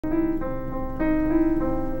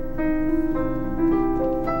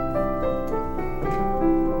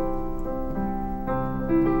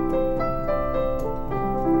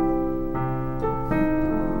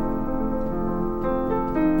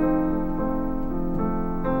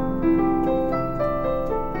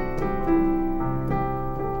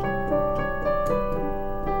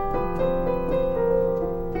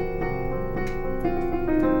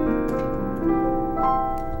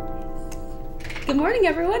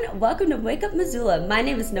everyone. Welcome to Wake Up Missoula. My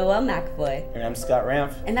name is Noelle McAvoy. And I'm Scott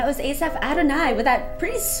Ramf. And that was Asaph Adonai with that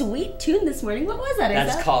pretty sweet tune this morning. What was that, Asaph?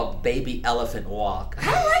 That's called Baby Elephant Walk.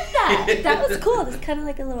 I like that. That was cool. It's kind of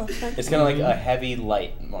like a little fun. It's kind of like a heavy,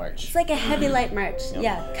 light march. It's like a heavy, light march. Yep.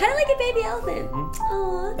 Yeah. Kind of like a baby elephant.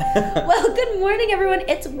 Aww. Well, good morning, everyone.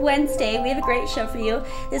 It's Wednesday. We have a great show for you.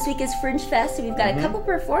 This week is Fringe Fest, and we've got a couple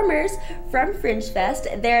performers from Fringe Fest.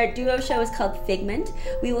 Their duo show is called Figment.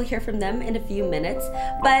 We will hear from them in a few minutes.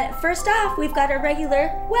 But first off, we've got our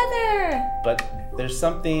regular weather. But there's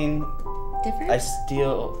something Different? I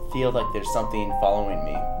still feel like there's something following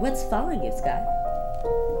me. What's following you, Scott?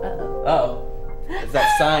 Uh-oh. Oh, it's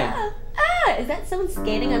that sign. Is that someone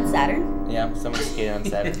skating on Saturn? Yeah, someone's skating on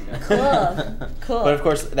Saturday. Cool. But of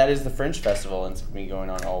course, that is the Fringe Festival, and it's going to be going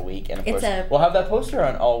on all week. And of It's course, we'll have that poster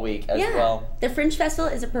on all week as well. The Fringe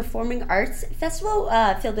Festival is a performing arts festival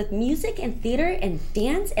filled with music and theater and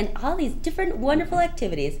dance and all these different wonderful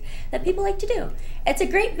activities that people like to do. It's a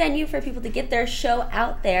great venue for people to get their show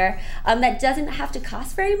out there that doesn't have to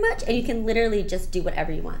cost very much, and you can literally just do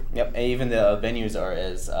whatever you want. Yep, and even the venues are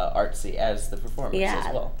as artsy as the performers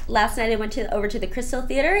as well. Last night I went over to the Crystal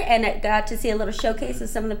Theater and I got to see a little showcase of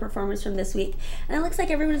some of the performers from this week, and it looks like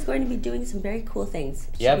everyone is going to be doing some very cool things.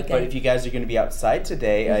 Yeah, but if you guys are going to be outside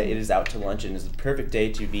today, it is out to lunch, and it's the perfect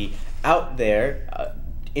day to be out there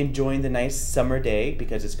enjoying the nice summer day,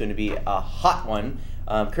 because it's going to be a hot one.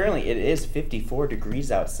 Currently, it is 54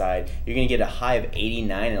 degrees outside. You're going to get a high of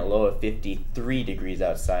 89 and a low of 53 degrees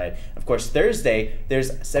outside. Of course, Thursday,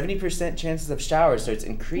 there's 70% chances of showers, so it's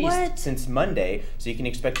increased since Monday. So you can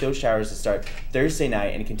expect those showers to start Thursday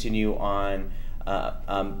night and continue on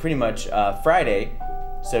pretty much Friday.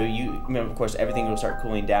 So of course, everything will start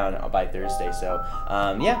cooling down by Thursday. So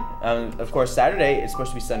of course, Saturday it's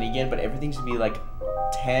supposed to be sunny again, but everything's gonna be like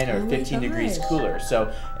 10 or 15 degrees cooler.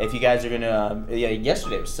 So if you guys are gonna,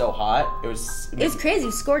 yesterday it was so hot. It was crazy. It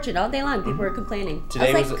was scorching all day long. People were complaining.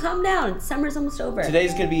 I was like, calm down. Summer's almost over.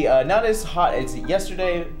 Today's gonna be not as hot as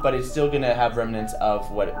yesterday, but it's still gonna have remnants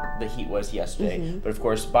of what the heat was yesterday. But of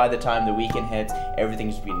course, by the time the weekend hits,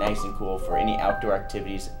 everything's gonna be nice and cool for any outdoor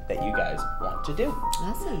activities that you guys want to do.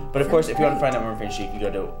 Awesome. But of course, if you want to find out more information, you can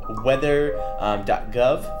go to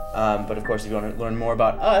weather.gov. But of course, if you want to learn more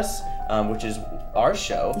about us, which is our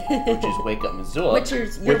show, which is Wake Up Missoula, which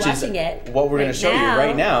is what we're going to show you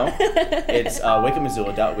right now. It's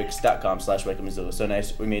wakeupmissoula.wix.com/wakeupmissoula. So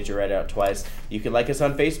nice, we made you write it out twice. You can like us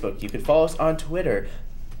on Facebook. You can follow us on Twitter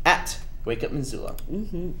at Wake Up Missoula.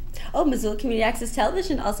 Oh, Missoula Community Access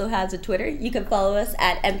Television also has a Twitter. You can follow us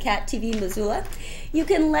at MCAT TV Missoula. You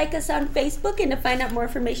can like us on Facebook, and to find out more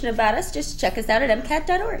information about us, just check us out at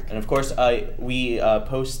MCAT.org. And of course, we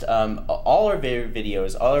post all our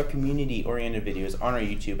videos, all our community-oriented videos on our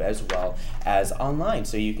YouTube as well as online.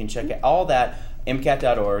 So you can check out all that,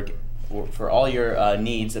 MCAT.org, for all your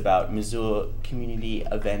needs about Missoula community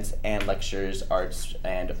events and lectures, arts,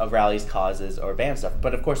 and rallies, causes, or band stuff.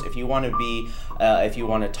 But of course, if you want to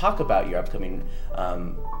talk about your upcoming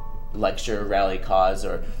lecture, rally, cause,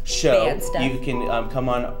 or show, you can come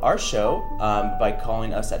on our show by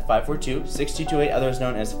calling us at 542-6228, otherwise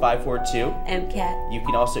known as 542 MCAT. You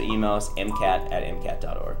can also email us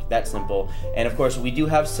mcat@mcat.org. That's simple. And of course, we do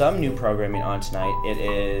have some new programming on tonight. It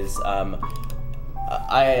is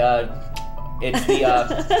it's the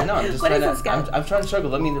no, I'm just I'm trying to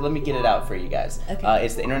struggle. Let me get it out for you guys. Okay.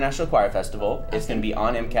 It's the International Choir Festival. It's going to be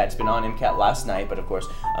on MCAT. It's been on MCAT last night, but of course,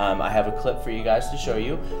 I have a clip for you guys to show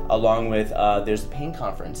you, along with there's the Pain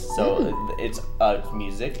Conference. So it's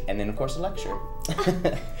music, and then of course a lecture.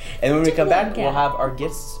 And when we come back, we'll have our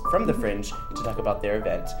guests from the Fringe to talk about their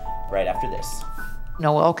event right after this.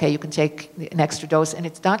 No, okay, you can take an extra dose, and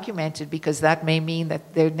it's documented because that may mean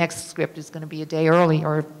that their next script is going to be a day early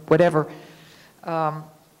or whatever.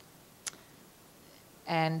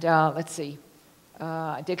 Let's see,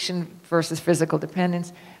 addiction versus physical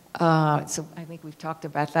dependence. So I think we've talked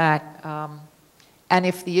about that. And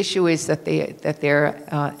if the issue is that they're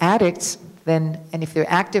addicts, then, and if they're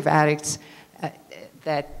active addicts,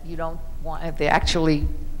 that you don't want, if they're actually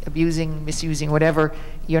abusing, misusing, whatever,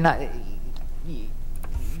 you're not.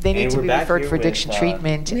 They need to be referred for addiction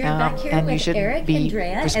treatment, and you shouldn't be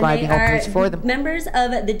prescribing opiates for them. Members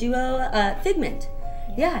of the duo Figment.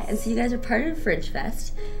 Yeah, and so you guys are part of Fringe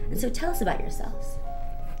Fest. And so tell us about yourselves.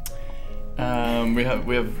 We have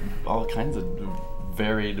all kinds of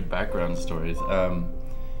varied background stories.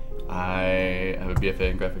 I have a BFA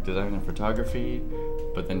in graphic design and photography,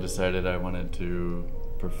 but then decided I wanted to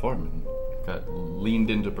perform and got leaned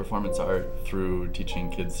into performance art through teaching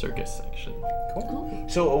kids circus, actually. Cool.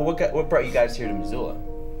 So what brought you guys here to Missoula?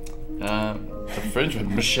 The fringe with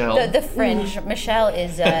Michelle. The fringe. Michelle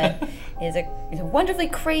is a wonderfully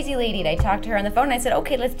crazy lady. And I talked to her on the phone and I said,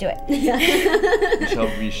 okay, let's do it. Michelle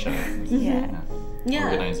Risha. Yeah.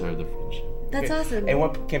 Organizer of the fringe. That's awesome. And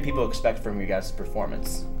what can people expect from you guys'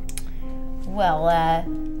 performance? Well,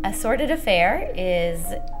 Assorted Affair is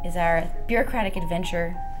our bureaucratic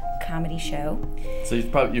adventure comedy show. So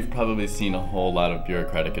you've probably seen a whole lot of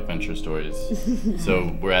bureaucratic adventure stories.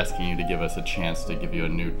 So we're asking you to give us a chance to give you a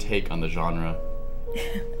new take on the genre.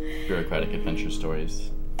 Bureaucratic adventure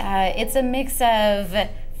stories. It's a mix of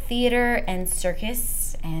theater and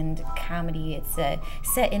circus and comedy. It's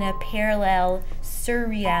set in a parallel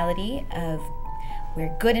surreality of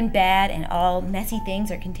where good and bad and all messy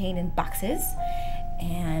things are contained in boxes.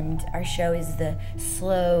 And our show is the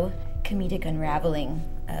slow comedic unraveling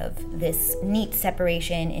of this neat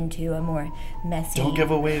separation into a more messy... Don't give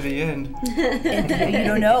away the end. You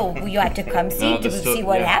don't know. You have to come see to see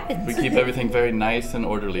what happens. We keep everything very nice and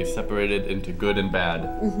orderly, separated into good and bad.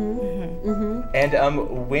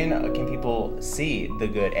 And when can people see the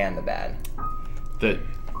good and the bad?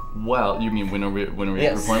 Well, you mean when are we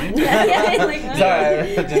Yes. performing? Sorry, I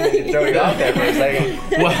didn't mean to throw you off there for a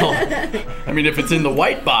second. Well, I mean, if it's in the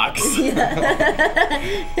white box.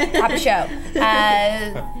 Top show.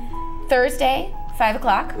 Thursday, 5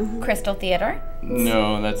 o'clock, Crystal Theater.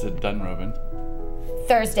 No, that's at Dunroven.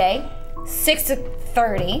 Thursday,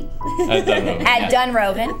 6:30 At Dunroven. at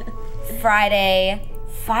Dunroven. Friday,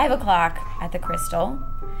 5 o'clock at the Crystal.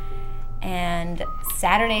 And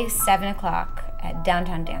Saturday, 7 o'clock at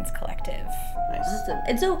Downtown Dance Collective. Nice. Awesome.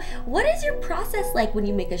 And so, what is your process like when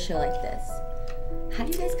you make a show like this? How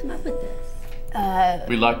do you guys come up with this?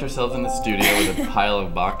 We locked ourselves in the studio with a pile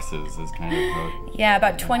of boxes. Is kind of how. Yeah,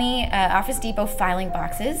 about 20 Office Depot filing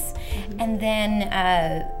boxes, and then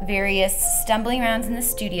various stumbling arounds in the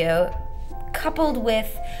studio, coupled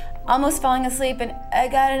with almost falling asleep and I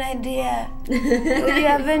got an idea. Would you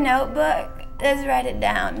have a notebook? Let's write it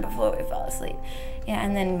down before we fall asleep. Yeah,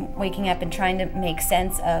 and then waking up and trying to make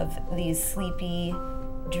sense of these sleepy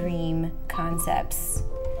dream concepts.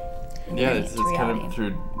 Yeah, it's kind reality. of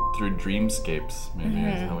through dreamscapes. Maybe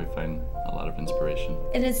is how we find a lot of inspiration.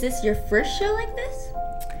 And is this your first show like this?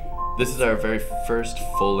 This is our very first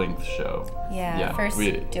full-length show. Yeah, first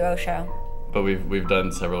duo show. But we've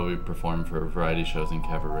done several. We've performed for variety shows and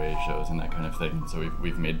cabaret shows and that kind of thing. So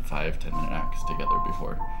we've made 5-10-minute acts together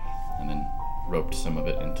before, and then roped some of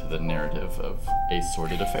it into the narrative of A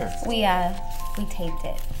Sordid Affair. We taped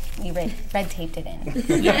it. We red taped it in.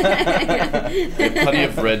 We have plenty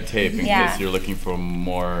of red tape in Yeah. case you're looking for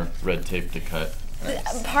more red tape to cut.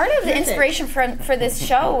 Part of the inspiration for this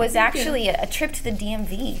show was actually a trip to the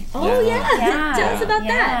DMV. Oh yeah. Yeah. Tell us about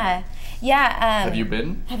that. Yeah. Have you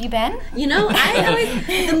been? Have you been? You know, I always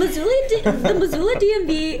the Missoula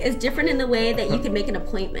DMV is different in the way that you can make an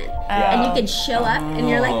appointment and you can show up and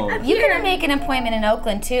you're like, I'm You here. can make an appointment in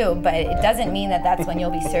Oakland too, but it doesn't mean that that's when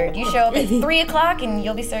you'll be served. You show up at 3 o'clock and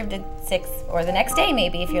you'll be served at 6, or the next day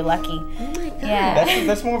maybe if you're lucky. Oh my god. Yeah.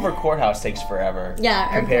 That's more of our courthouse takes forever. Yeah,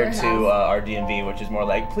 our Compared to courthouse. our DMV, which is more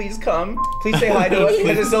like, please come, please say hi to us,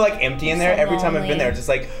 because it's so like empty in there. So Every time I've been lonely. there, it's just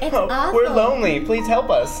like, It's oh, awful. we're lonely. Please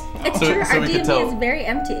help us. It's So- true. so Our we could DMV tell- is very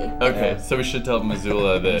empty. Okay, so we should tell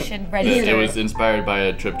Missoula that should that register. it was inspired by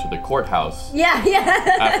a trip to the courthouse Yeah.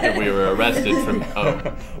 after we were arrested from. Oh,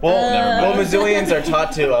 Well, Missoulians are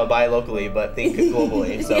taught to buy locally, but think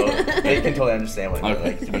globally, so they can totally understand what it's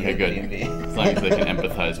like to be okay, at good. DMV. As long as they can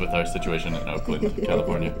empathize with our situation in Oakland,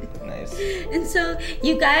 California. Nice. And so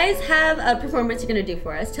you guys have a performance you're gonna do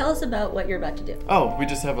for us. Tell us about what you're about to do. Oh, we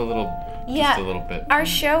just have a little, just a little bit. Our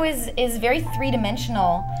show is very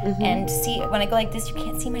three-dimensional, and when I go like this, you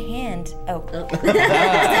can't see my hand. Oh, still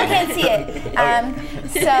can't see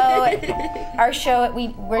it. So our show,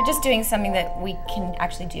 we're just doing something that we can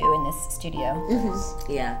actually do in this studio.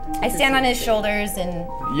 Yeah. I stand on his shoulders and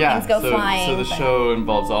Yeah, things go flying. so the but- show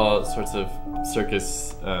involves all sorts of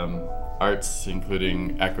circus arts,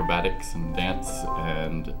 including acrobatics and dance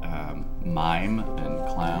and mime and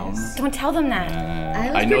clown. Don't tell them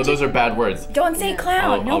that. I know those are bad words. Don't say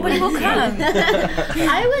clown. I'll Nobody will read- come.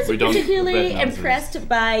 I was We don't particularly red noses. impressed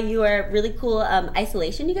by your really cool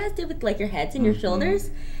isolation you guys did with like your heads and your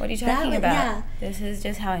shoulders. What are you That talking was- about? yeah. This is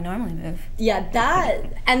just how I normally move. Yeah,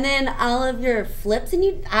 that, and then all of your flips,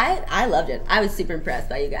 and I loved it. I was super impressed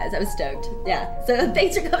by you guys. I was stoked. Yeah, so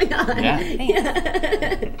thanks for coming on.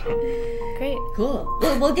 Yeah. Great. Cool.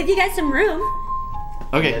 Well, we'll give you guys some room.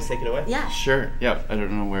 Okay, Let's take it away. Yeah. sure. Yeah, I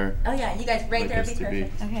don't know where. Oh yeah, you guys right Like there would this be to be.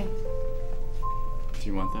 perfect. Okay. Do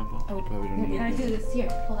you want that ball? Oh, Probably don't need Can I it. do this? Here,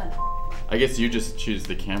 hold on. I guess you just choose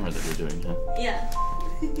the camera that you're doing, huh? Yeah.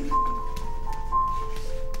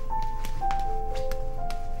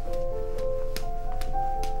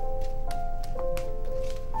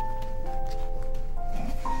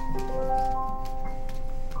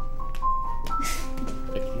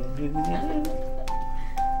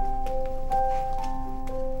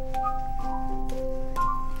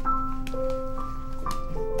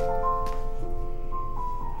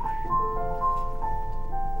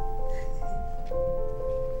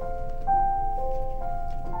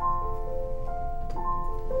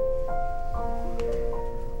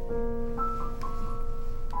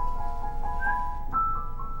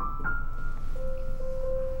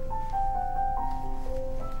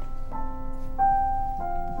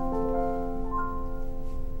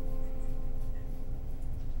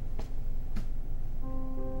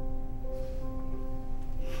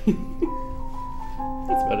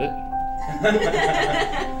 That's about it.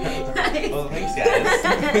 Well, thanks, guys.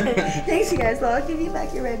 Thanks, you guys. Well, I'll give you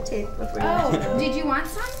back your red tape before Oh, did you want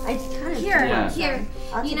some? I kind of Here, Yeah. here.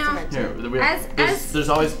 I'll You take some know, red Here, tape. we have, there's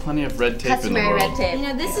always plenty of red tape in the Customary world. red tape. you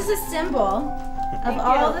know, this is a symbol of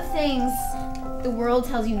all the things the world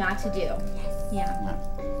tells you not to do. Yeah.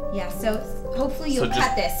 Yeah, so hopefully you'll So just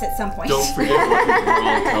cut this at some point. Don't forget what the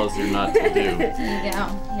world tells you not to do. There you go.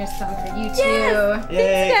 Here's some for you too.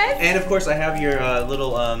 Yay! guys. And of course, I have your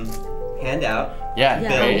little handout. Yeah,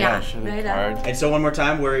 Yeah. great. Yeah. Yeah, show the Right up. card. And so one more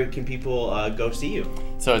time, where can people go see you?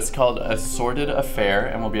 So it's called Assorted Affair,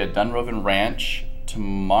 and we'll be at Dunroven Ranch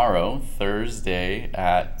tomorrow, Thursday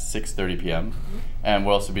at 6:30 p.m. And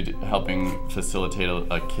we'll also be helping facilitate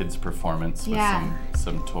a kids performance with Yeah.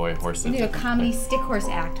 some toy horses. We do a that we comedy play. stick horse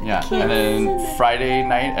act. with Yeah, the kids. and then Friday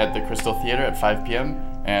night at the Crystal Theater at 5 p.m.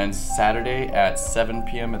 and Saturday at 7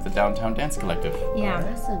 p.m. at the Downtown Dance Collective. Yeah.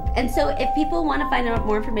 Awesome. And so, if people want to find out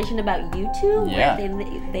more information about you two, Yeah. where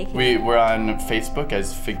they can. We're on Facebook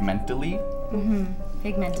as Figmentally.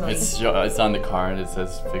 Pigmentally. It's on the card. It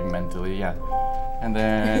says Figmentally. Yeah, and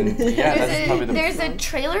then yeah, that's probably the. There's a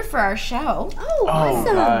trailer for our show. Oh,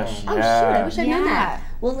 awesome. gosh, Oh, yeah. shoot. I wish I'd known Yeah. that.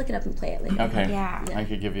 We'll look it up and play it later. Okay. Yeah. I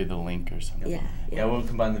could give you the link or something. Yeah. Yeah, we'll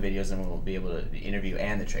combine the videos and we'll be able to interview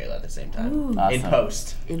and the trailer at the same time. Ooh. Awesome. In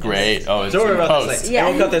post. Great. Oh, it's Don't worry in about post. this. Like, Yeah.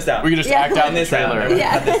 And we'll cut this out. We can just Yeah. act out the This out. trailer.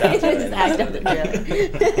 Yeah. Cut this out. Just act out the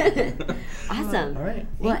trailer. Awesome. All right.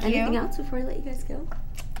 Well, Thank you. anything else before I let you guys go?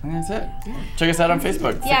 And that's it. Check us out on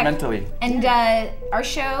Facebook, Yeah. Figmentally. And our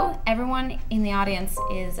show, everyone in the audience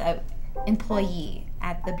is a employee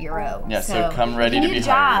at the bureau. Yeah, so come ready if to you be need a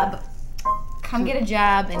job, hired. come get a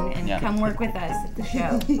job and Yeah. come work with us at the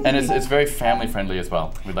show. And it's very family friendly as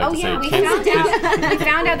well. We'd like Oh to yeah, say we kids,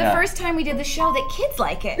 found out the Yeah. first time we did the show that kids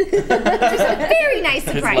like it. Which is a very nice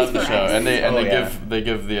kids surprise love the for show, us. and they yeah.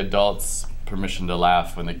 give the adults permission to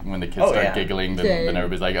laugh when the kids Oh, start yeah. giggling. Good. Then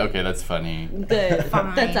everybody's like, okay, that's funny. Good.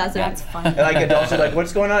 Fine. That's awesome. That's funny. And like adults are like,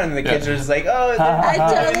 what's going on? And the kids are just like, oh, I they're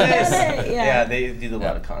totally doing this. get it. Yeah, Yeah. they do a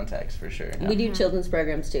lot of context for sure. We do children's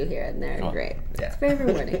programs too here, and they're Cool. great. Yeah. It's very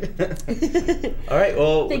rewarding. All right,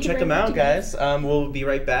 well, Thank you check very them much, out, you guys. guys. We'll be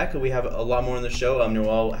right back. We have a lot more on the show.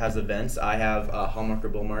 Noelle has events. I have Hallmark or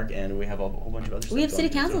Bullmark, and we have a whole bunch of other stuff. We have going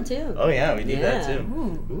city on, council too. Oh, yeah, we need that Yeah. too.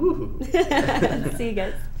 Ooh. See you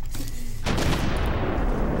guys.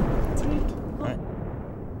 All right.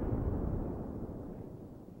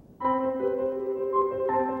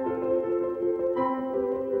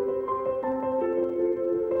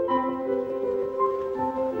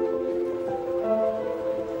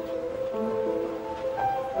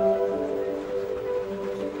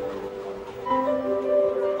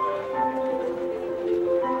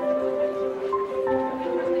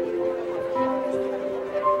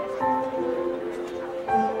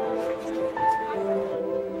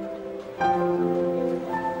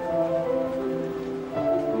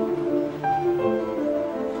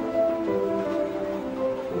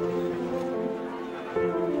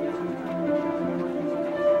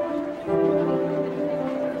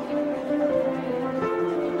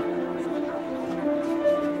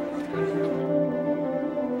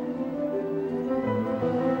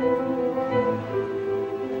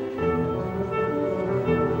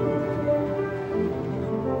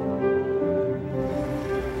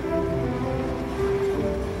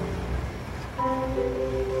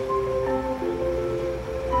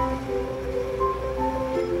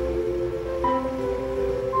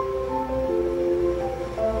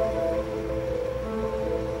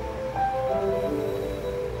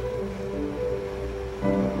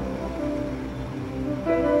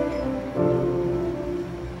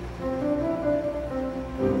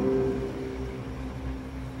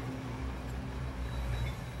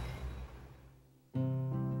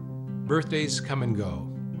 Birthdays come and go,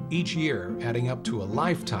 each year adding up to a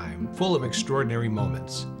lifetime full of extraordinary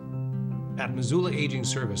moments. At Missoula Aging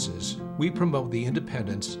Services, we promote the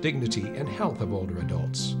independence, dignity, and health of older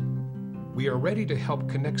adults. We are ready to help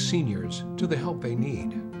connect seniors to the help they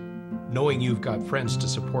need. Knowing you've got friends to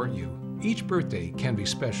support you, each birthday can be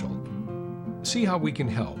special. See how we can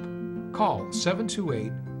help. Call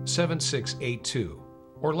 728-7682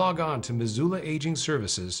 or log on to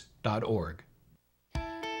MissoulaAgingServices.org.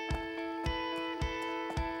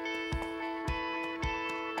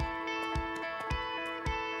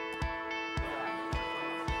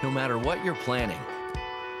 No matter what you're planning,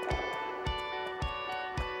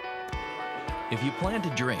 if you plan to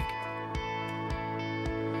drink,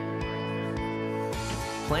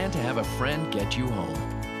 plan to have a friend get you home.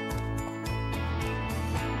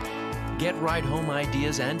 Get ride home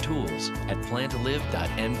ideas and tools at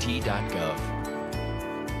plantolive.mt.gov.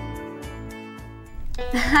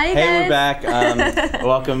 Hi guys. Hey, we're back.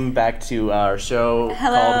 Welcome back to our show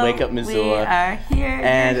called Wake Up Missoula. We are here.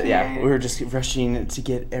 And yeah, we're just rushing to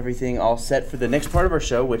get everything all set for the next part of our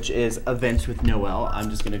show, which is events with Noelle. I'm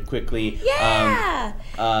just going to quickly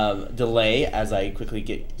delay as I quickly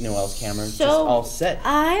get Noelle's camera just all set.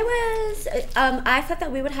 I thought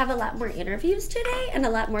that we would have a lot more interviews today and a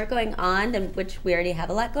lot more going on, than which we already have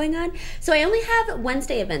a lot going on. So I only have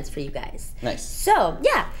Wednesday events for you guys. Nice. So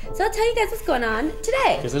yeah, so I'll tell you guys what's going on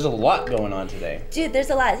today. Because there's a lot going on today. Dude,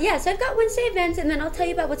 there's a lot. Yeah, so I've got Wednesday events, and then I'll tell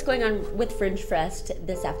you about what's going on with Fringe Fest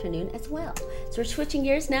this afternoon as well. So we're switching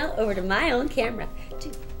gears now over to my own camera.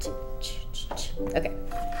 Okay.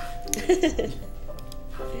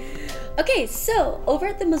 Okay, so over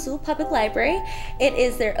at the Missoula Public Library, it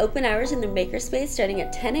is their open hours in their makerspace starting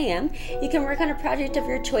at 10 a.m. You can work on a project of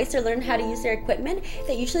your choice or learn how to use their equipment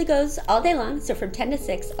that usually goes all day long, so from 10 to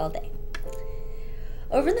 6 all day.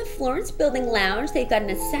 Over in the Florence Building Lounge, they've got an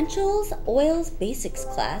Essentials Oils Basics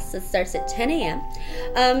class that starts at 10 a.m.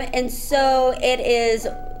 And so it is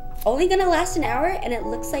only going to last an hour, and it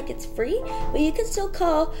looks like it's free, but you can still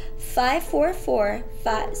call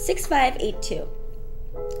 544-6582.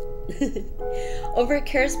 Over at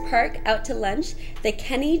Kerrs Park, out to lunch, the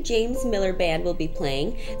Kenny James Miller Band will be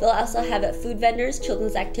playing. They'll also have food vendors,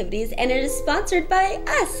 children's activities, and it is sponsored by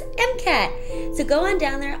us, MCAT. So go on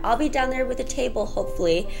down there. I'll be down there with a table,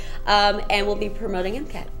 hopefully, and we'll be promoting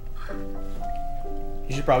MCAT.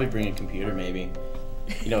 You should probably bring a computer, maybe.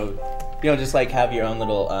 You know, just like have your own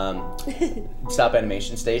little stop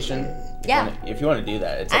animation station. Yeah. If you want to do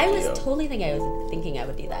that, it's up to you. I was totally thinking I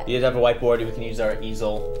would do that. You have a whiteboard. We can use our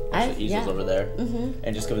easel. Easel's over there,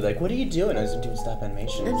 and just go be like, "What are you doing?" I was doing stop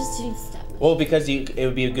animation. I'm just doing stop animation. Well, because it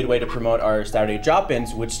would be a good way to promote our Saturday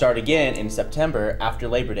drop-ins, which start again in September after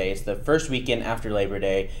Labor Day. It's the first weekend after Labor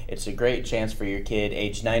Day. It's a great chance for your kid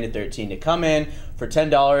aged 9 to 13 to come in for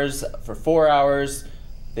 $10 for 4 hours.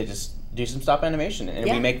 They just do some stop animation, and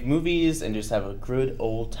we make movies and just have a good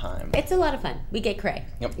old time. It's a lot of fun. We get cray.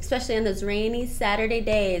 Yep. Especially on those rainy Saturday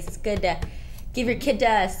days. It's good to give your kid to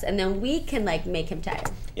us, and then we can make him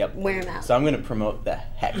tired. Yep. Wear him out. So I'm going to promote the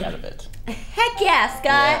heck out of it. Heck yeah,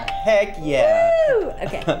 Scott. Yeah, heck yeah. Woo!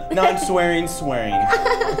 Okay. Non-swearing.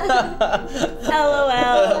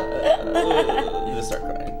 LOL. You just start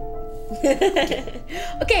crying.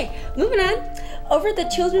 Okay, moving on. Over at the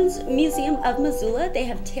Children's Museum of Missoula, they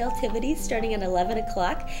have Tale-tivity starting at 11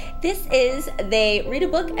 o'clock. This is, they read a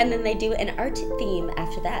book and then they do an art theme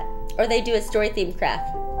after that. Or they do a story-themed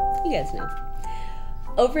craft. You guys know.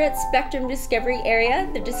 Over at Spectrum Discovery Area,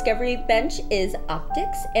 the Discovery Bench is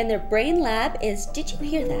Optics, and their Brain Lab is, did you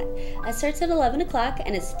hear that? It starts at 11 o'clock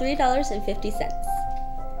and it's $3.50.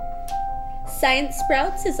 Science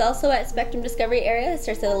Sprouts is also at Spectrum Discovery Area. It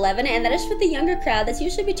starts at 11, and that is for the younger crowd. That's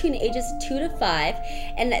usually between ages 2 to 5,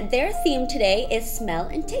 and their theme today is Smell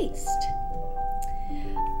and Taste.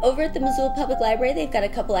 Over at the Missoula Public Library, they've got a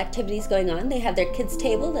couple activities going on. They have their kids'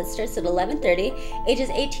 table that starts at 11:30.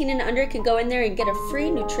 Ages 18 and under can go in there and get a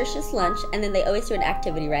free, nutritious lunch, and then they always do an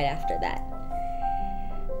activity right after that.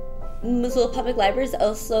 Missoula Public Library is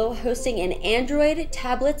also hosting an Android,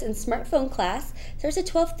 tablets, and smartphone class. Starts at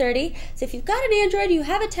 12:30. So if you've got an Android, you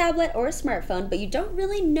have a tablet or a smartphone, but you don't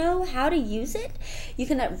really know how to use it, you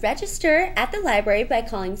can register at the library by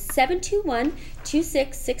calling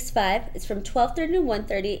 721-2665. It's from 12:30 to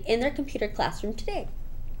 1:30 in their computer classroom today.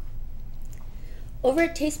 Over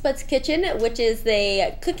at Taste Buds Kitchen, which is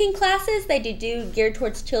the cooking classes they do geared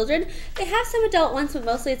towards children. They have some adult ones, but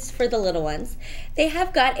mostly it's for the little ones. They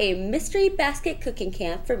have got a mystery basket cooking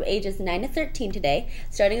camp from ages 9 to 13 today,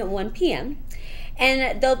 starting at 1 p.m.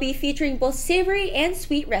 And they'll be featuring both savory and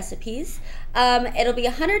sweet recipes. It'll be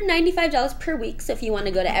 $195 per week, so if you want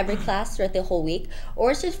to go to every class throughout the whole week,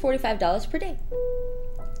 or it's just $45 per day.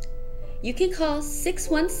 You can call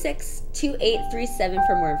 616-2837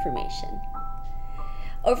 for more information.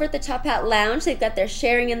 Over at the Top Hat Lounge, they've got their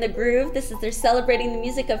Sharing in the Groove. This is their Celebrating the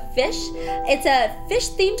Music of Fish. It's a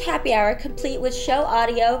fish-themed happy hour complete with show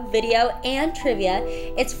audio, video, and trivia.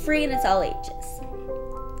 It's free and it's all ages.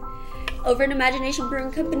 Over at Imagination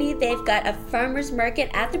Brewing Company, they've got a farmer's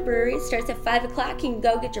market at the brewery. It starts at 5 o'clock. You can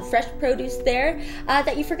go get your fresh produce there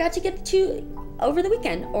that you forgot to get to over the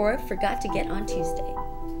weekend or forgot to get on Tuesday.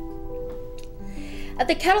 At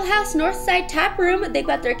the Kettle House Northside Tap Room, they've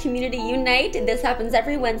got their Community Unite. This happens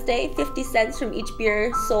every Wednesday. 50 cents from each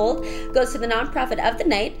beer sold goes to the nonprofit of the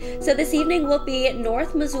night. So this evening will be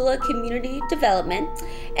North Missoula Community Development,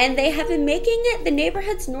 and they have been making the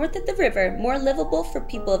neighborhoods north of the river more livable for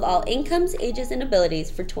people of all incomes, ages, and abilities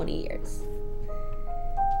for 20 years.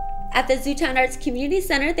 At the Zootown Arts Community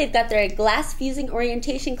Center, they've got their glass fusing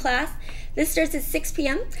orientation class. This starts at 6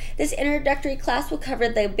 p.m. This introductory class will cover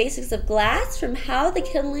the basics of glass, from how the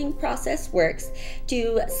kindling process works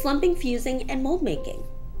to slumping, fusing, and mold making.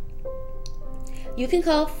 You can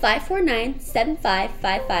call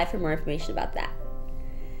 549-7555 for more information about that.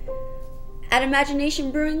 At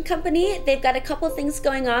Imagination Brewing Company, they've got a couple things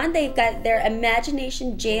going on. They've got their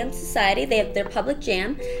Imagination Jam Society. They have their public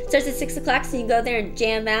jam. It starts at 6 o'clock, so you can go there and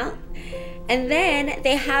jam out. And then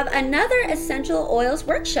they have another essential oils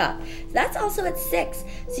workshop. That's also at 6.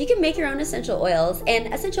 So you can make your own essential oils.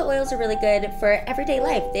 And essential oils are really good for everyday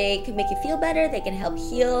life. They can make you feel better. They can help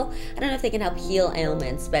heal. I don't know if they can help heal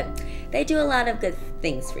ailments, but they do a lot of good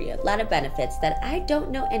things for you. A lot of benefits that I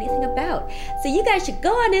don't know anything about. So you guys should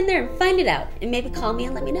go on in there and find it out. And maybe call me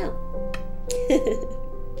and let me know.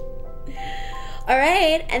 All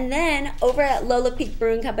right, and then over at Lola Peak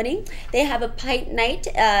Brewing Company, they have a pint night.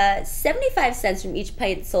 75 cents from each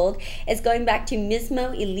pint sold is going back to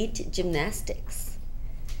Mismo Elite Gymnastics.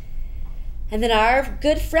 And then our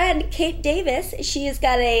good friend, Kate Davis, she has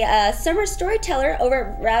got a summer storyteller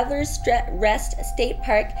over at Rattler's Rest State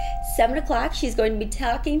Park, 7 o'clock. She's going to be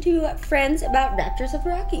talking to friends about Raptors of the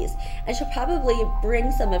Rockies, and she'll probably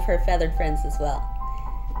bring some of her feathered friends as well.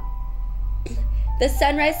 The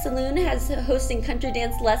Sunrise Saloon has hosting country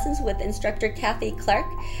dance lessons with instructor Kathy Clark.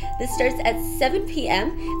 This starts at 7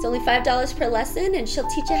 p.m. It's only $5 per lesson, and she'll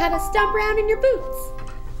teach you how to stomp around in your boots,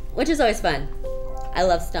 which is always fun. I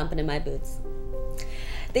love stomping in my boots.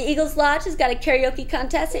 The Eagles Lodge has got a karaoke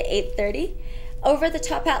contest at 8:30. Over at the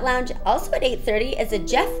Top Hat Lounge, also at 8:30, is a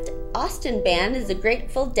Jeff Austin band, is a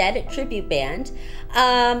Grateful Dead tribute band.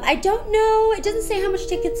 I don't know, it doesn't say how much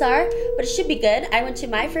tickets are, but it should be good. I went to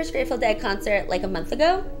my first Grateful Dead concert like a month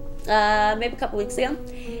ago, maybe a couple weeks ago.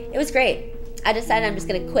 It was great. I decided I'm just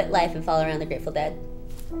gonna quit life and follow around the Grateful Dead.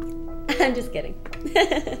 I'm just kidding.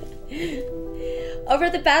 Over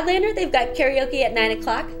at the Badlander, they've got karaoke at 9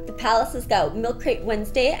 o'clock. The Palace has got Milk Crate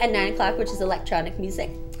Wednesday at 9 o'clock, which is electronic music.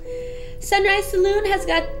 Sunrise Saloon has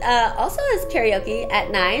got also has karaoke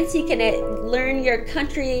at 9, so you can learn your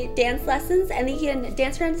country dance lessons, and then you can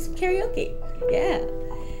dance around to some karaoke. Yeah.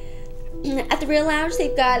 At the Real Lounge,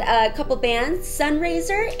 they've got a couple bands.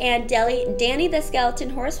 Sunraiser and Danny the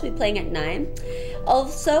Skeleton Horse will be playing at 9.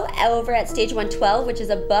 Also, over at Stage 112, which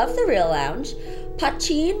is above the Real Lounge,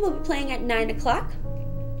 Pachin will be playing at 9 o'clock.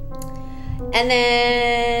 And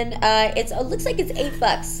then it looks like it's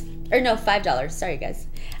 $8. Or no, $5. Sorry, guys.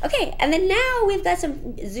 Okay, and then now we've got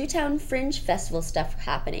some Zootown Fringe Festival stuff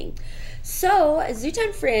happening. So,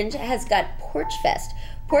 Zootown Fringe has got Porch Fest.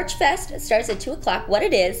 Porch Fest starts at 2 o'clock. What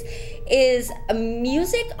it is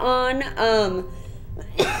music on,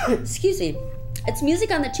 excuse me, it's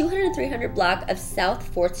music on the 200 and 300 block of South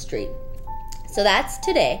 4th Street. So that's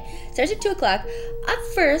today. Starts at 2 o'clock. Up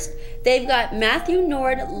first, they've got Matthew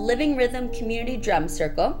Nord Living Rhythm Community Drum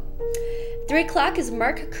Circle. 3 o'clock is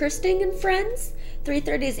Mark Kirsting and Friends.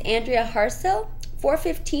 3:30 is Andrea Harcel.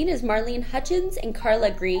 4:15 is Marlene Hutchins and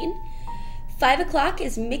Carla Green. 5 o'clock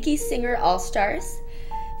is Mickey Singer All-Stars.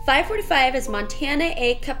 5:45 is Montana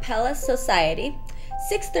A Capella Society.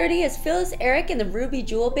 6:30 is Phyllis Eric and the Ruby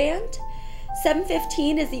Jewel Band.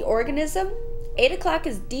 7:15 is The Organism. 8 o'clock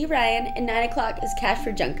is D. Ryan, and 9 o'clock is Cash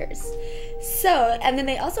for Junkers. So, and then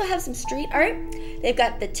they also have some street art. They've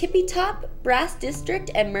got the Tippy Top, Brass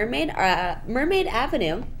District, and Mermaid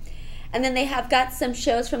Avenue. And then they have got some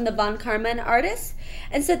shows from the Von Karman artists.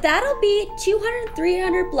 And so that'll be 200 and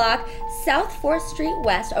 300 block South 4th Street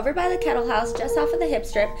West, over by the Kettle House, just off of the Hip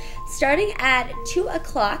Strip, starting at 2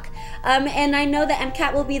 o'clock. And I know the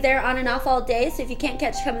MCAT will be there on and off all day, so if you can't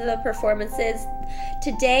catch some of the performances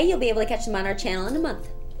today, you'll be able to catch them on our channel in a month.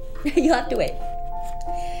 You'll have to wait.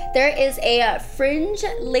 There is a Fringe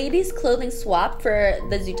ladies clothing swap for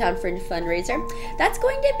the Zootown Fringe fundraiser. That's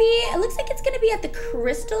going to be, it looks like it's going to be at the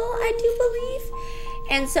Crystal, I do believe.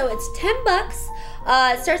 And so it's $10.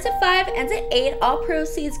 It starts at 5, ends at 8. All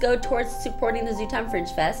proceeds go towards supporting the Zootown Fringe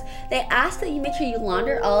Fest. They ask that you make sure you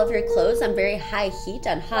launder all of your clothes on very high heat,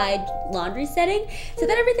 on high laundry setting, so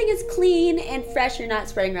that everything is clean and fresh. You're not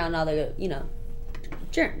spreading around all the,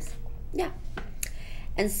 germs. Yeah.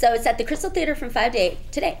 And so it's at the Crystal Theater from 5 to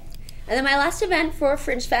 8 today. And then my last event for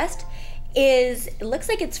Fringe Fest is, it looks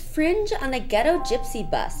like it's Fringe on the Ghetto Gypsy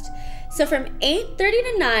Bust. So from 8:30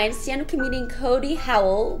 to 9, stand-up comedian Cody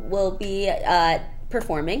Howell will be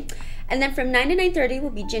performing. And then from 9 to 9:30 will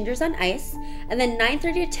be Gingers on Ice. And then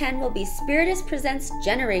 9:30 to 10 will be Spiritus Presents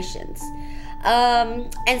Generations.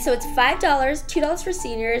 And so it's $5, $2 for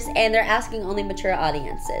seniors, and they're asking only mature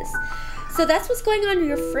audiences. So that's what's going on in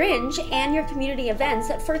your fringe and your community events.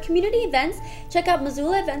 For community events, check out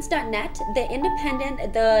MissoulaEvents.net, the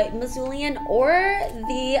Independent, the Missoulian, or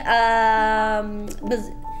the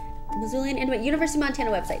Missoulian University of Montana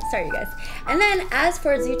website. Sorry, you guys. And then as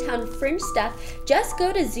for Zootown Fringe stuff, just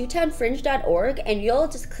go to zootownfringe.org and you'll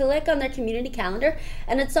just click on their community calendar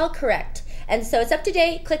and it's all correct. And so it's up to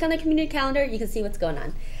date. Click on the community calendar. You can see what's going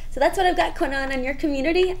on. So that's what I've got going on in your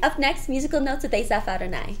community. Up next, musical notes with Asaph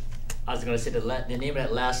Adonai. I was going to say the name of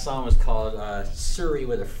that last song was called Surrey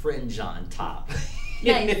with a Fringe on Top.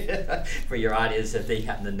 Nice. For your audience, if they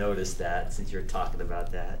happen to notice that, since you're talking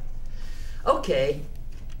about that. Okay.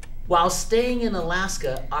 While staying in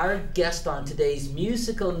Alaska, our guest on today's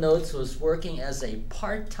musical notes was working as a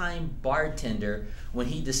part-time bartender when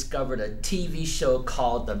he discovered a TV show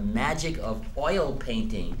called The Magic of Oil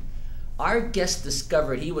Painting. Our guest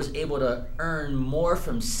discovered he was able to earn more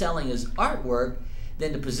from selling his artwork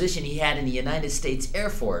than the position he had in the United States Air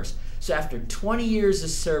Force. So after 20 years of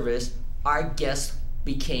service, our guest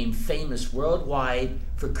became famous worldwide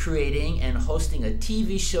for creating and hosting a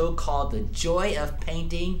TV show called The Joy of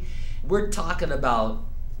Painting. We're talking about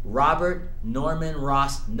Robert Norman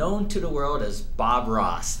Ross, known to the world as Bob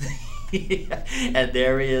Ross. And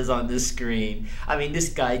there he is on the screen. I mean, this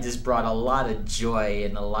guy just brought a lot of joy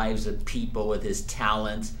in the lives of people with his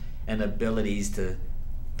talents and abilities to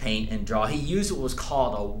paint and draw. He used what was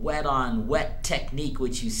called a wet-on-wet technique,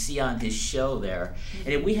 which you see on his show there.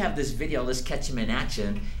 And if we have this video, let's catch him in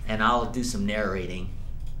action, and I'll do some narrating.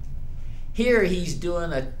 Here he's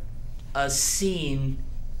doing a scene.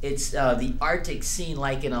 It's the Arctic scene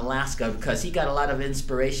like in Alaska, because he got a lot of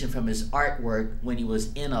inspiration from his artwork when he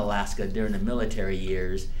was in Alaska during the military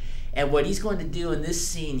years. And what he's going to do in this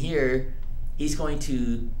scene here, he's going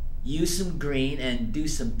to use some green and do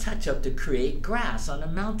some touch-up to create grass on a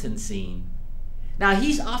mountain scene. Now,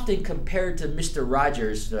 he's often compared to Mr.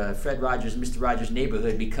 Rogers, Fred Rogers, Mr. Rogers'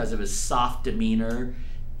 Neighborhood, because of his soft demeanor,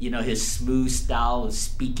 you know, his smooth style of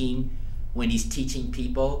speaking when he's teaching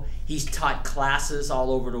people. He's taught classes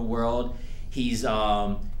all over the world. He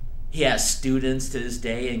has students to this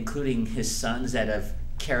day, including his sons, that have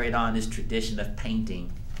carried on his tradition of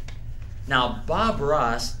painting. Now, Bob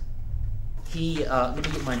Ross, let me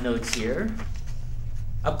get my notes here.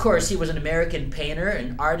 Of course, he was an American painter,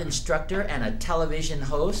 an art instructor, and a television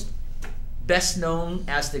host. Best known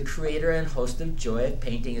as the creator and host of Joy of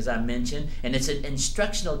Painting, as I mentioned, and it's an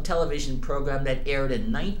instructional television program that aired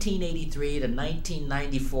in 1983 to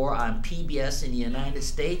 1994 on PBS in the United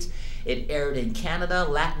States. It aired in Canada,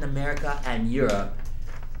 Latin America, and Europe.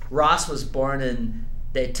 Ross was born in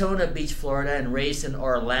Daytona Beach, Florida, and raised in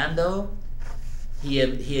Orlando.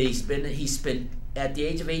 He spent at the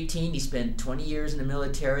age of 18, he spent 20 years in the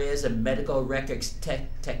military as a medical records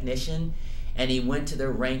technician. And he went to the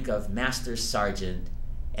rank of Master Sergeant.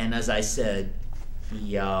 And as I said,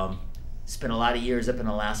 he spent a lot of years up in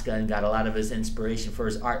Alaska and got a lot of his inspiration for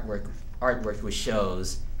his artwork with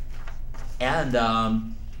shows. And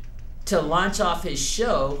to launch off his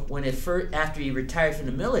show, after he retired from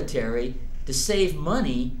the military, to save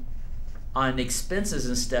money on expenses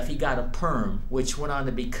and stuff, he got a perm, which went on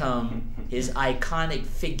to become his iconic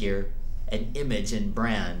figure and image and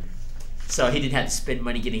brand. So he didn't have to spend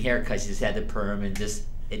money getting haircuts, he just had the perm and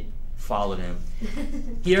it followed him.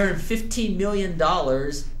 He earned $15 million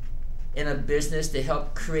in a business to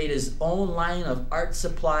help create his own line of art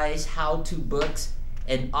supplies, how-to books,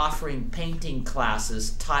 and offering painting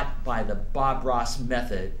classes taught by the Bob Ross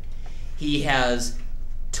method. He has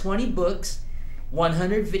 20 books,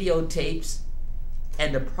 100 videotapes,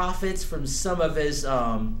 and the profits from some of his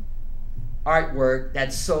artwork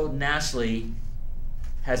that's sold nationally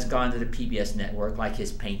has gone to the PBS network, like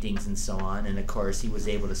his paintings and so on. And of course, he was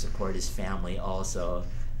able to support his family also,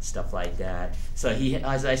 stuff like that. So he,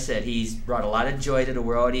 as I said, he's brought a lot of joy to the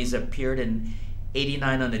world. He's appeared in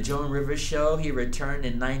 '89 on the Joan Rivers Show. He returned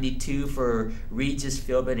in '92 for Regis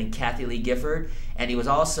Philbin and Kathy Lee Gifford. And he was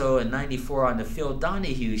also in '94 on the Phil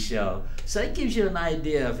Donahue Show. So that gives you an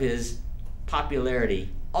idea of his popularity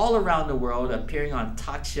all around the world, appearing on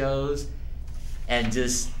talk shows and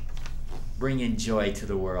just bringing joy to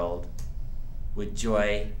the world with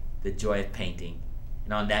joy, the joy of painting.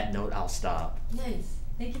 And on that note, I'll stop. Nice.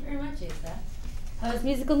 Thank you very much, Asaph. That was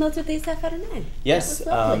musical notes with Asaph Adonai. Yes.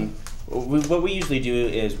 What we usually do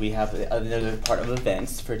is we have another part of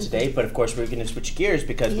events for today, but of course we're going to switch gears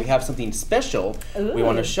because we have something special we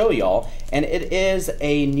want to show y'all. And it is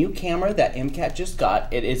a new camera that MCAT just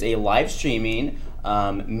got. It is a live streaming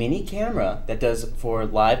mini camera that does for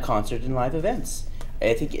live concert and live events.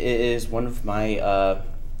 I think it is one of my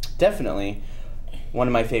definitely one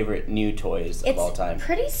of my favorite new toys of all time. It's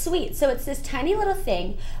pretty sweet. So it's this tiny little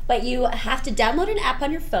thing, but you have to download an app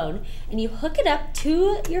on your phone, and you hook it up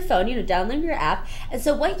to your phone, download your app. And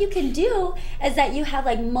so what you can do is that you have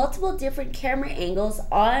like multiple different camera angles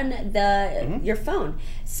on your phone.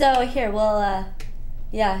 So here, we'll...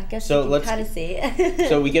 yeah, I guess you can kind of see.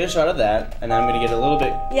 So we get a shot of that, and I'm going to get a little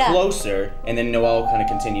bit closer, and then Noelle will kind of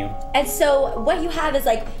continue. And so what you have is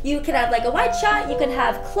like, you can have like a wide shot, you can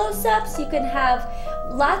have close-ups, you can have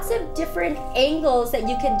lots of different angles that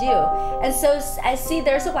you can do. And so I see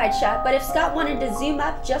there's a wide shot, but if Scott wanted to zoom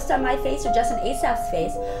up just on my face or just on Asaph's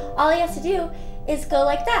face, all he has to do is go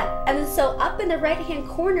like that. And then so up in the right-hand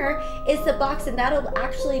corner is the box, and that'll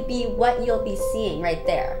actually be what you'll be seeing right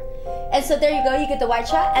there. And so there you go, you get the wide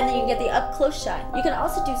shot, and then you get the up close shot. You can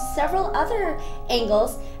also do several other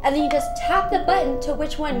angles, and then you just tap the button to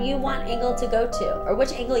which one you want angle to go to, or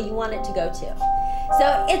which angle you want it to go to.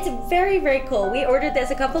 So it's very, very cool. We ordered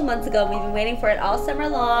this a couple months ago, and we've been waiting for it all summer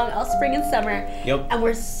long, all spring and summer. Yep. And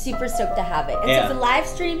we're super stoked to have it. And so it's live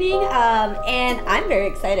streaming, and I'm very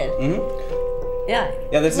excited. Yeah.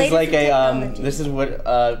 Yeah, this is like this is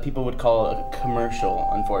what people would call a commercial,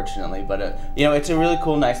 unfortunately. But it's a really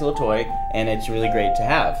cool, nice little toy, and it's really great to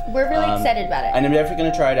have. We're really excited about it. And I'm definitely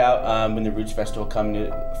gonna try it out when the Roots Festival come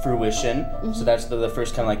to fruition. So that's the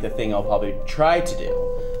first kind of like the thing I'll probably try to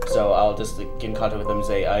do. So I'll just get in contact with them and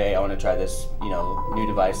say, hey, I want to try this, new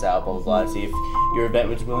device out, blah, blah, blah, and see if your event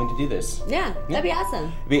was willing to do this. Yeah, that'd be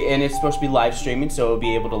awesome. And it's supposed to be live streaming, so we'll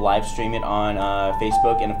be able to live stream it on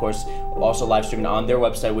Facebook, and of course, also live stream it on their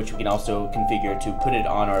website, which we can also configure to put it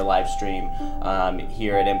on our live stream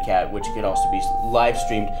here at MCAT, which could also be live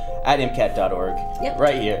streamed at MCAT.org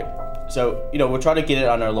right here. So, we'll try to get it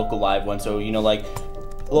on our local live one, so,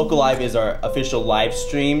 Local Live is our official live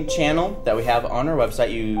stream channel that we have on our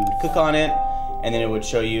website. You click on it, and then it would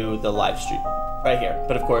show you the live stream right here.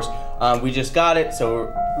 But of course, we just got it, so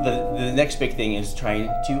the next big thing is trying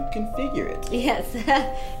to configure it. Yes,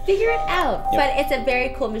 figure it out. Yep. But it's a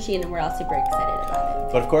very cool machine, and we're all super excited about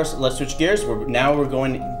it. But of course, let's switch gears. We're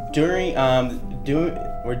going during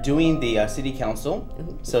we're doing the city council.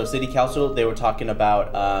 So city council, they were talking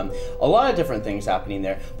about a lot of different things happening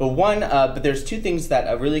there. But there's two things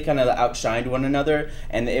that really kind of outshined one another,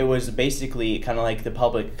 and it was basically kind of like the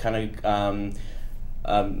public kind of.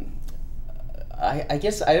 I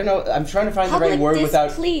guess, I don't know, I'm trying to find the right word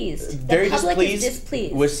without... Very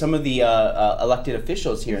displeased with some of the elected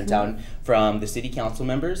officials here in town, from the city council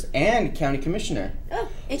members and county commissioner. Oh,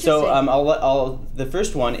 interesting. So the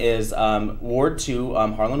first one is Ward 2,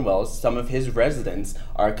 Harlan Wells. Some of his residents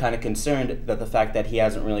are kind of concerned that the fact that he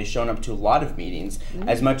hasn't really shown up to a lot of meetings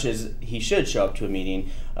as much as he should show up to a meeting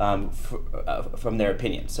from their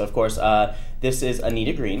opinion. So of course, this is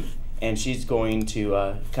Anita Green, and she's going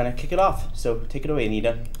to kind of kick it off. So take it away,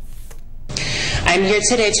 Anita. I'm here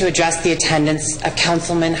today to address the attendance of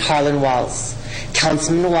Councilman Harlan Wells.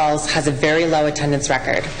 Councilman Wells has a very low attendance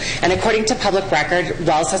record, and according to public record,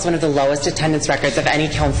 Wells has one of the lowest attendance records of any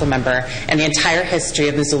council member in the entire history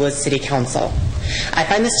of Missoula's City Council. I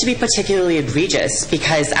find this to be particularly egregious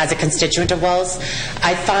because, as a constituent of Wells,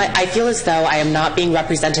 I feel as though I am not being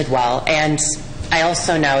represented well, and I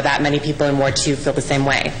also know that many people in Ward 2 feel the same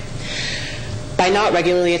way. By not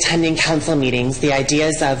regularly attending council meetings, the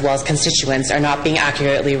ideas of Wells' constituents are not being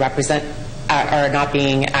accurately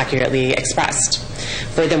expressed.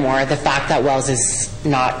 Furthermore, the fact that Wells is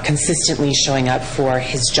not consistently showing up for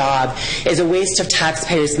his job is a waste of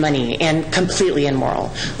taxpayers' money and completely immoral,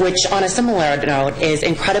 which, on a similar note, is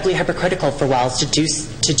incredibly hypocritical for Wells to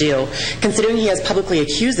do, considering he has publicly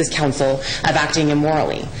accused this council of acting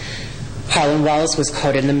immorally. Harlan Wells was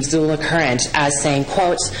quoted in the Missoula Current as saying,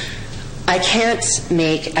 quote, "I can't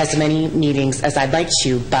make as many meetings as I'd like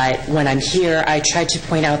to, but when I'm here, I try to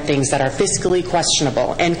point out things that are fiscally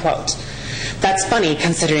questionable," end quote. That's funny,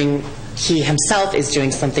 considering he himself is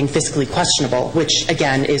doing something fiscally questionable, which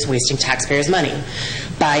again is wasting taxpayers' money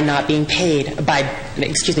by not being paid, by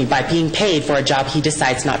being paid for a job he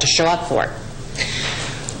decides not to show up for.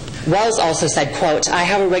 Wells also said, quote, "I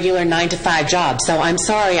have a regular 9-to-5 job, so I'm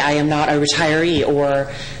sorry I am not a retiree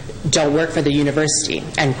or don't work for the university,"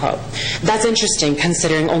 end quote. That's interesting,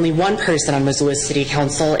 considering only one person on Missoula's City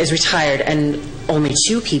Council is retired and only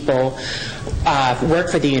 2 people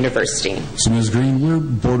work for the university. So Ms. Green, we're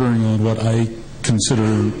bordering on what I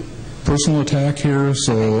consider personal attack here,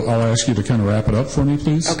 so I'll ask you to kind of wrap it up for me,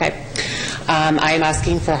 please. Okay. I am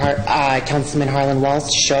asking for Councilman Harlan Wells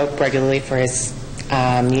to show up regularly for his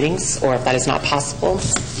meetings, or if that is not possible,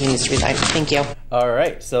 he needs to resign. Thank you. All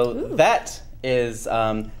right, so that is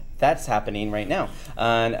that's happening right now.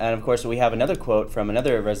 And of course, we have another quote from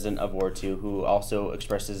another resident of Ward 2 who also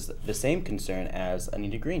expresses the same concern as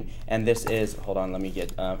Anita Green. And this is, hold on, let me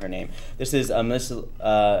get her name. This is Melissa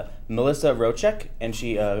Rochek, and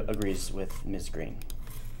she agrees with Ms. Green.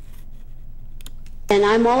 And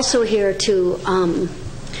I'm also here to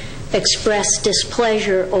express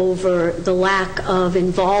displeasure over the lack of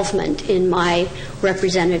involvement in my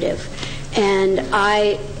representative. And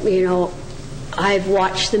I've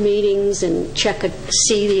watched the meetings and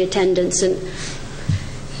see the attendance, and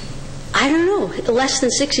I don't know, less than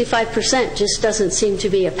 65% just doesn't seem to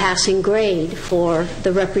be a passing grade for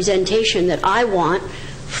the representation that I want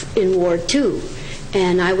in Ward 2.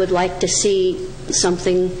 And I would like to see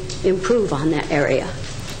something improve on that area.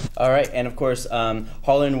 All right, and of course,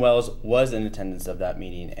 Harlan Wells was in attendance of that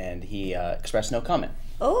meeting, and he expressed no comment.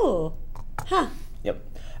 Oh, huh. Yep.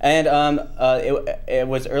 And it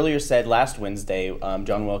was earlier said last Wednesday,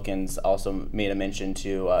 John Wilkins also made a mention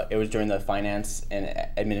to, it was during the Finance and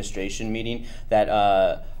Administration meeting, that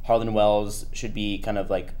Harlan Wells should be kind of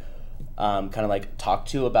like talked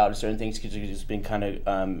to about certain things, because he's been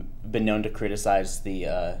been known to criticize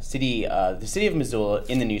the city of Missoula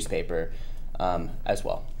in the newspaper as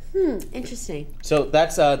well. Interesting. So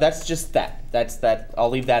that's just that. That's that. I'll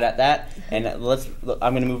leave that at that. And I'm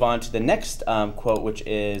going to move on to the next quote, which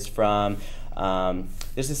is from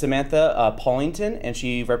this is Samantha Paulington, and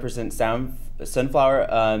she represents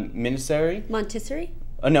Sunflower Montessori. Montessori?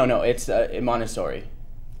 Oh no, it's Montessori.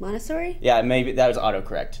 Montessori? Yeah, maybe that was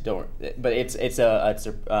autocorrect. Don't worry. But it's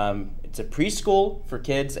a preschool for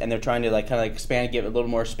kids, and they're trying to expand, give it a little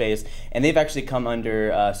more space. And they've actually come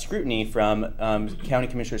under scrutiny from County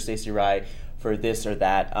Commissioner Stacey Rye for this or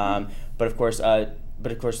that. But of course,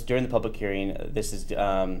 during the public hearing, this is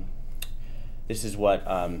what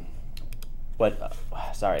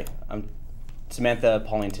Samantha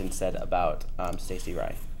Paulington said about Stacey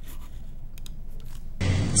Rye.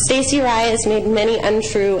 Stacey Rye has made many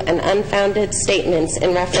untrue and unfounded statements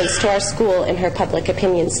in reference to our school in her public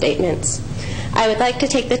opinion statements. I would like to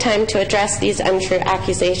take the time to address these untrue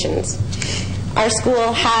accusations. Our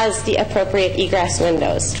school has the appropriate egress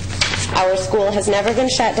windows. Our school has never been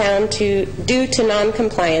shut down due to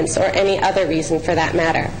non-compliance or any other reason for that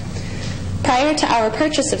matter. Prior to our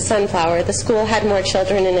purchase of Sunflower, the school had more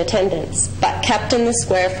children in attendance, but kept in the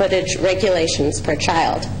square footage regulations per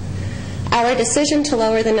child. Our decision to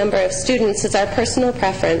lower the number of students is our personal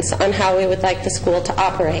preference on how we would like the school to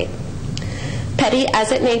operate. Petty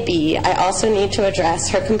as it may be, I also need to address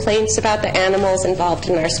her complaints about the animals involved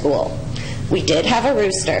in our school. We did have a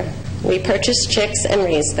rooster. We purchased chicks and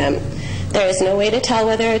raised them. There is no way to tell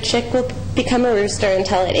whether a chick will become a rooster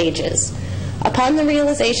until it ages. Upon the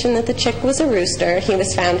realization that the chick was a rooster, he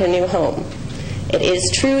was found a new home. It is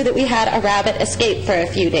true that we had a rabbit escape for a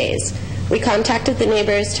few days. We contacted the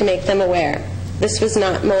neighbors to make them aware. This was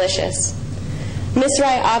not malicious. Ms.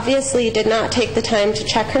 Rye obviously did not take the time to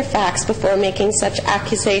check her facts before making such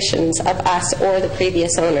accusations of us or the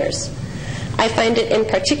previous owners. I find it in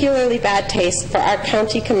particularly bad taste for our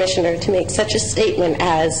county commissioner to make such a statement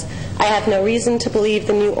as, "I have no reason to believe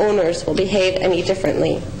the new owners will behave any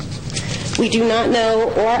differently." We do not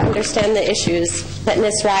know or understand the issues that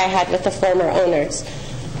Ms. Rye had with the former owners,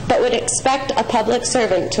 but would expect a public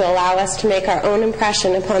servant to allow us to make our own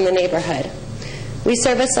impression upon the neighborhood. We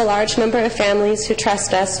service a large number of families who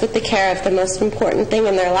trust us with the care of the most important thing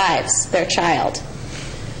in their lives, their child.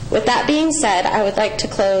 With that being said, I would like to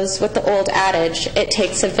close with the old adage, it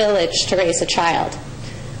takes a village to raise a child.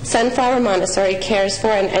 Sunflower Montessori cares for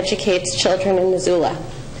and educates children in Missoula.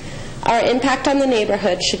 Our impact on the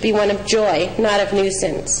neighborhood should be one of joy, not of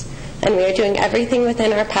nuisance, and we are doing everything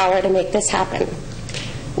within our power to make this happen.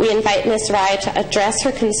 We invite Ms. Rye to address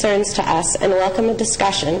her concerns to us and welcome a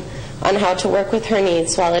discussion on how to work with her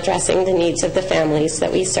needs while addressing the needs of the families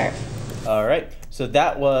that we serve. All right. So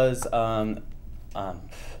that was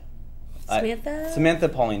Samantha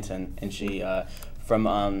Paulington, and she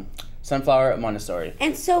from Sunflower Montessori.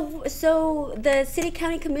 And so the city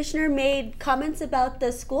county commissioner made comments about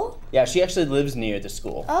the school? Yeah, she actually lives near the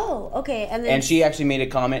school. Oh, okay. And she actually made a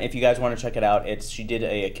comment. If you guys want to check it out, she did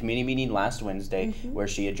a committee meeting last Wednesday where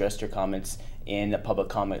she addressed her comments in the public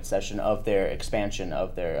comment session of their expansion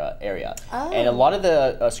of their area. Oh. And a lot of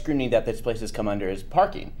the scrutiny that this place has come under is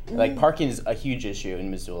parking. Like, parking is a huge issue in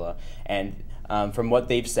Missoula, and from what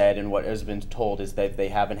they've said and what has been told is that they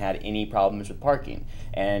haven't had any problems with parking.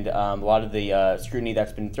 And a lot of the scrutiny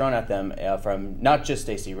that's been thrown at them from not just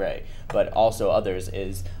Stacey Rye, but also others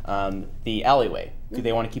is the alleyway.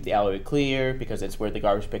 They want to keep the alleyway clear because it's where the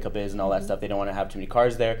garbage pickup is and all that stuff. They don't want to have too many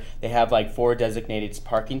cars there. They have like 4 designated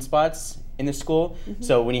parking spots in the school.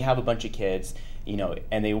 So when you have a bunch of kids, you know,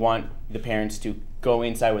 and they want the parents to go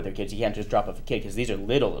inside with their kids, you can't just drop off a kid because these are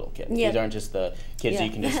little kids. These aren't just the kids that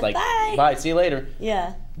you can just like, bye, see you later.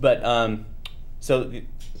 Yeah. But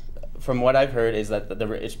from what I've heard is that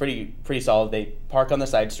it's pretty solid. They park on the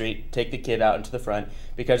side street, take the kid out into the front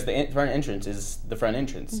because the front entrance is the front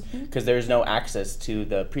entrance because there's no access to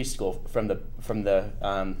the preschool from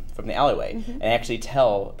the alleyway, and actually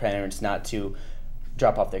tell parents not to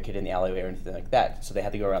drop off their kid in the alleyway or anything like that. So they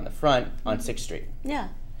had to go around the front on 6th Street. Yeah.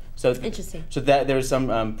 So interesting. So that there was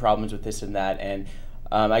some problems with this and that, and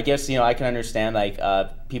I guess, you know, I can understand like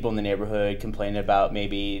people in the neighborhood complaining about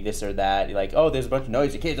maybe this or that, like, oh, there's a bunch of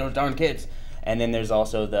noisy kids, those darn kids. And then there's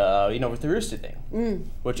also the, you know, with the rooster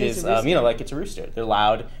thing, which is, you know, like it's a rooster. They're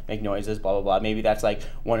loud, make noises, blah, blah, blah. Maybe that's like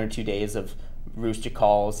 1 or 2 days of rooster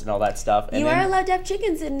calls and all that stuff. And you are allowed to have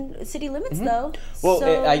chickens in city limits, though. Well,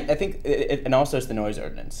 so. I think, and also it's the noise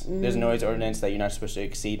ordinance. There's a noise ordinance that you're not supposed to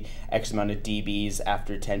exceed X amount of dBs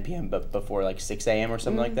after 10 p.m. but before like 6 a.m. or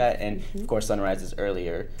something like that. And of course, sunrise is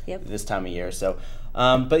earlier this time of year. So,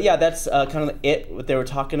 but yeah, that's kind of what they were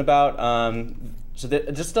talking about. So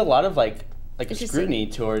just a lot of like a scrutiny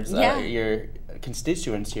towards your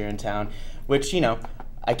constituents here in town, which, you know,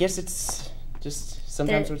 I guess it's just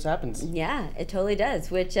sometimes what happens. Yeah, it totally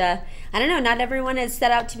does, which, I don't know, not everyone is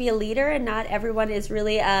set out to be a leader and not everyone is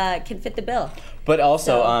really, can fit the bill. But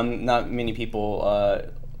also, not many people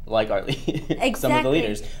like our some of the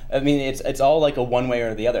leaders. I mean, it's all like a one way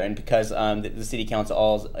or the other, and because the city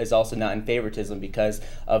council is also not in favoritism because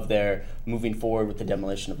of their moving forward with the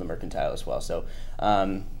demolition of the mercantile as well. So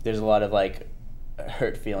there's a lot of like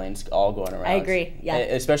hurt feelings all going around. I agree. Yeah.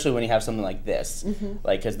 Especially when you have something like this,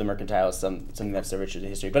 like because the mercantile is something that's so rich in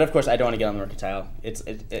history. But of course, I don't want to get on the mercantile. It's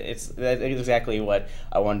exactly what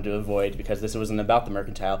I wanted to avoid because this wasn't about the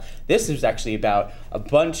mercantile. This was actually about a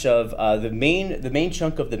bunch of the main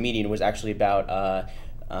chunk of the meeting was actually about.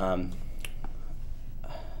 I'm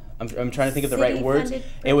trying to think of the right words.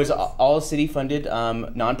 It was all city-funded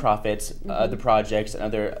nonprofits, the projects and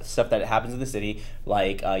other stuff that happens in the city.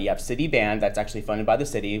 Like you have city band that's actually funded by the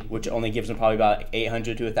city, which only gives them probably about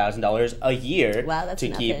 $800 to $1,000 a year to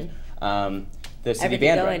keep the city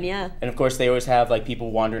band going. And of course, they always have like people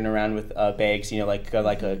wandering around with bags, you know, like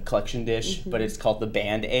a collection dish, but it's called the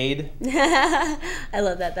Band Aid. I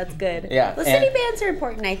love that. That's good. Yeah. Well, city bands are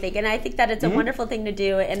important, I think, and I think that it's a wonderful thing to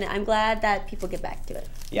do, and I'm glad that people get back to it.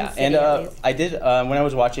 Yeah, and I did when I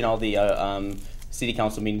was watching all the city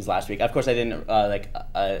council meetings last week. Of course, I didn't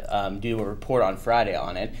do a report on Friday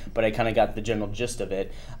on it, but I kind of got the general gist of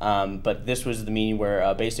it. But this was the meeting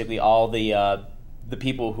where basically all the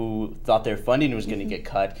people who thought their funding was going to get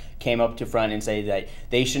cut came up to front and say that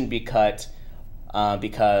they shouldn't be cut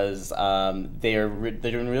because they're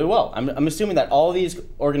doing really well. I'm assuming that all these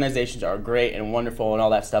organizations are great and wonderful and all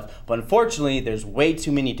that stuff, but unfortunately, there's way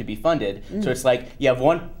too many to be funded. So it's like you have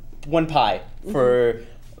one pie for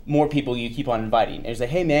more people you keep on inviting. And it's like,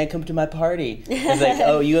 hey man, come to my party. It's like,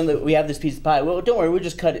 oh, we have this piece of pie. Well, don't worry, we'll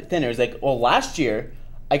just cut it thinner. It's like, well, last year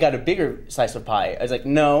I got a bigger slice of pie. I was like,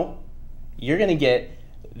 no. You're gonna get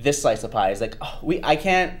this slice of pie. It's like, oh, I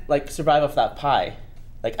can't like survive off that pie.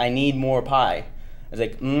 Like I need more pie. I was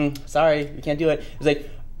like, sorry, we can't do it. It's like,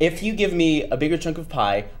 if you give me a bigger chunk of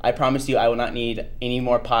pie, I promise you I will not need any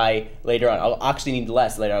more pie later on. I'll actually need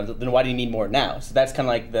less later on. Then why do you need more now? So that's kind of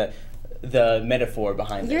like the metaphor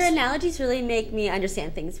behind this. Your analogies really make me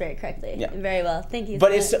understand things very correctly. Yeah. Very well. Thank you.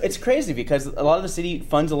 But it's crazy because a lot of the city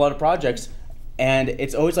funds a lot of projects. And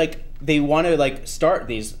it's always like they want to like start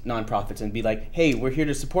these nonprofits and be like, hey, we're here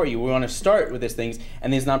to support you. We want to start with these things.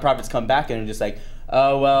 And these nonprofits come back and are just like,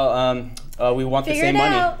 oh, well, we want the same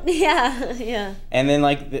money. Yeah, yeah. And then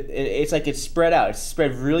like it's like it's spread out. It's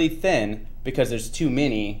spread really thin because there's too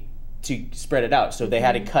many to spread it out. So they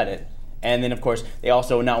had to cut it. And then, of course, they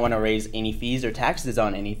also not want to raise any fees or taxes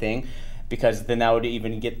on anything because then that would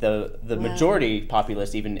even get the majority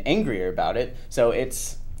populace even angrier about it. So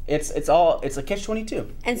it's a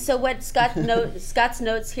catch-22. And so what Scott's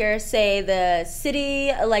notes here say the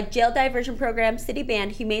city, like jail diversion program, city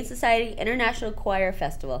band, Humane Society, International Choir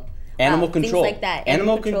Festival. Animal control. Things like that.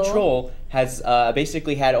 Animal control has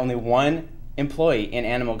basically had only one employee in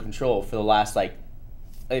animal control for the last, like,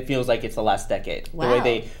 it feels like it's the last decade. Wow. The way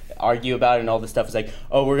they argue about it and all this stuff is like,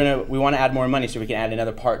 oh, we want to add more money so we can add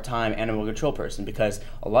another part-time animal control person because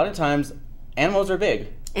a lot of times animals are big.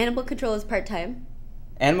 Animal control is part-time.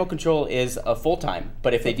 Animal control is a full-time,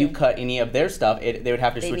 but if they do cut any of their stuff, they would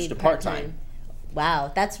have to switch to part-time.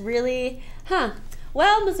 Wow, that's really,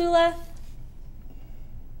 Well, Missoula,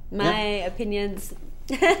 my opinions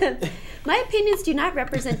My opinions do not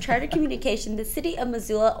represent Charter Communication, the City of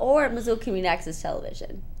Missoula, or Missoula Community Access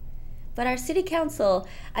Television. But our city council,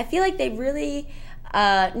 I feel like they really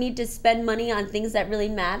need to spend money on things that really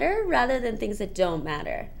matter rather than things that don't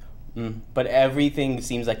matter. But everything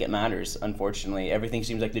seems like it matters, unfortunately. Everything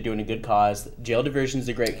seems like they're doing a good cause. Jail diversion's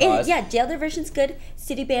a great cause. Yeah, jail diversion's good.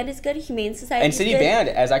 City band is good. Humane Society and is City good. Band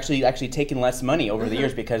has actually taken less money over the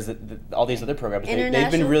years because all these other programs,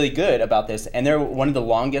 they've been really good about this. And they're one of the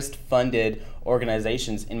longest funded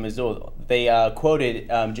organizations in Missoula. They quoted,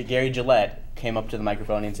 Gary Gillette came up to the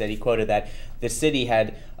microphone and said, he quoted that the city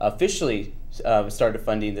had officially started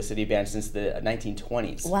funding the City Band since the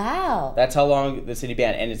 1920s. Wow. That's how long the City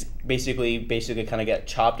Band, and it's basically kind of got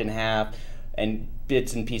chopped in half, and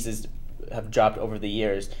bits and pieces have dropped over the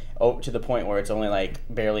years, to the point where it's only like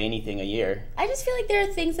barely anything a year. I just feel like there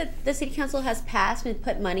are things that the city council has passed and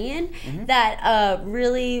put money in that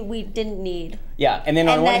really we didn't need. Yeah, and then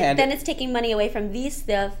on one hand, then it's taking money away from these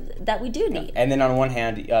stuff that we do need. And then on one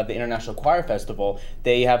hand, the International Choir Festival,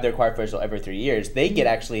 they have their choir festival every 3 years. They get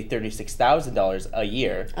actually $36,000 a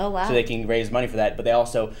year. Oh, wow. So they can raise money for that. But they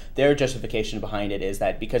also, their justification behind it is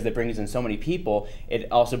that because it brings in so many people,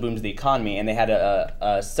 it also booms the economy. And they had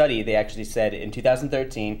a study, they actually said in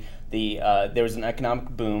 2013, there was an economic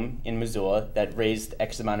boom in Missoula that raised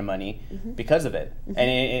X amount of money because of it.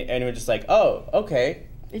 And it was just like, oh, okay.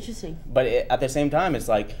 Interesting. But at the same time, it's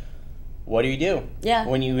like, what do you do? Yeah.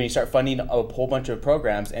 When you start funding a whole bunch of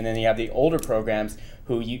programs, and then you have the older programs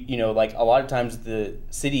who you know, like a lot of times the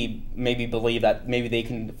city maybe believe that maybe they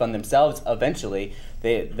can fund themselves eventually.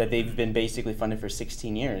 That they've been basically funded for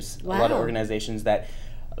 16 years. Wow. A lot of organizations that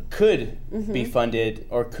could be funded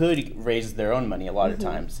or could raise their own money a lot of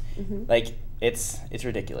times. Like it's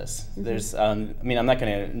ridiculous. There's I mean, I'm not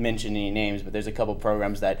going to mention any names, but there's a couple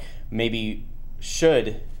programs that maybe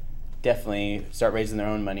should definitely start raising their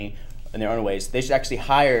own money in their own ways. They should actually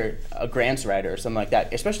hire a grants writer or something like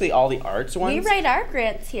that, especially all the arts ones. We write our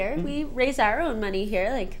grants here. We raise our own money here.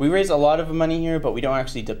 Like we raise a lot of money here, but we don't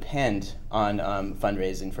actually depend on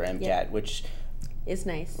fundraising for MCAT, which is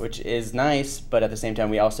nice, but at the same time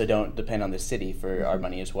we also don't depend on the city for our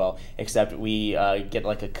money as well, except we get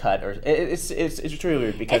like a cut, or it's really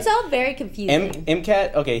weird because it's all very confusing.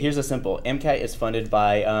 MCAT, okay, here's a simple. MCAT is funded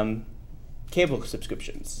by cable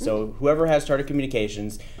subscriptions. So whoever has Charter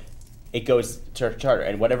Communications, it goes to Charter,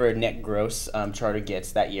 and whatever net gross Charter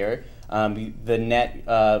gets that year, the net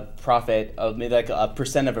profit of like a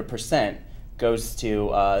percent goes to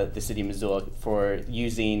the city of Missoula for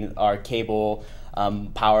using our cable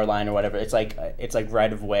power line or whatever. It's like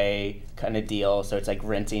right of way kind of deal. So it's like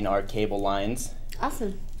renting our cable lines.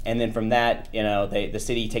 Awesome. And then from that, you know, the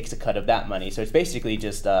city takes a cut of that money. So it's basically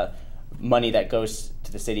just money that goes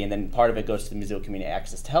to the city, and then part of it goes to the Missoula Community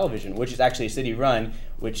Access Television, which is actually city run,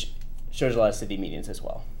 which shows a lot of city meetings as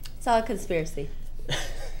well. It's all a conspiracy.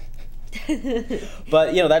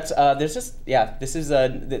 But you know, that's there's just this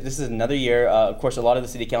is another year. Of course, a lot of the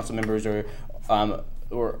city council members were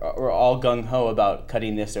all gung ho about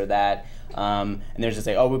cutting this or that, and they're just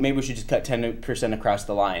like, oh, well, maybe we should just cut 10% across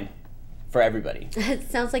the line for everybody.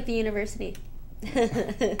 It sounds like the university.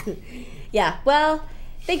 Yeah. Well,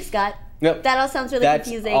 thanks, Scott. Yep. That all sounds really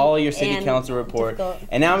confusing. That's all your city council report. Difficult.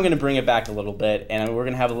 And now I'm going to bring it back a little bit, and we're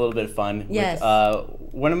going to have a little bit of fun with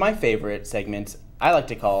one of my favorite segments I like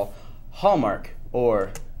to call Hallmark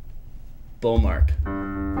or Bullmark.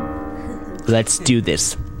 Let's do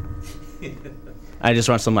this. I just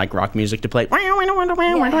want some like rock music to play.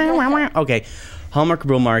 Okay. Hallmark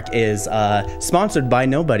Bullmark is sponsored by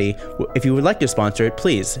nobody. If you would like to sponsor it,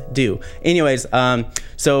 please do. Anyways,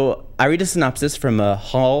 so I read a synopsis from a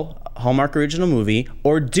Hallmark original movie,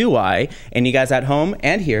 or do I? And you guys at home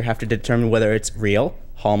and here have to determine whether it's real,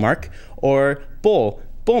 Hallmark, or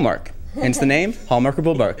Bullmark. Hence the name, Hallmark or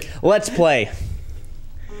Bullmark. Let's play.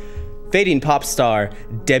 Fading pop star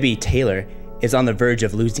Debbie Taylor is on the verge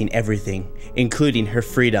of losing everything, including her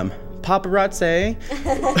freedom. Paparazzi,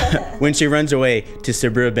 when she runs away to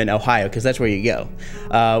suburban Ohio, because that's where you go,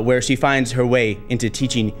 where she finds her way into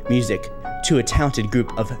teaching music to a talented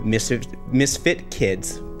group of misfit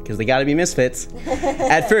kids, because they gotta be misfits.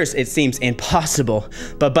 At first, it seems impossible,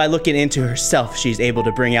 but by looking into herself, she's able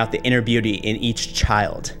to bring out the inner beauty in each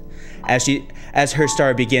child. As her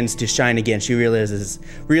star begins to shine again, she realizes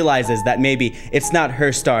that maybe it's not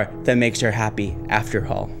her star that makes her happy after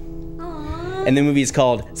all. And the movie is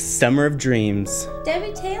called Summer of Dreams.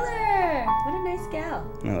 Debbie Taylor, what a nice gal.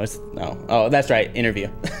 Oh, that's right,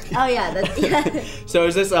 Interview. Oh yeah, So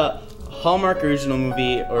is this a Hallmark original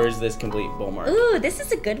movie, or is this complete Bullmark? Ooh, this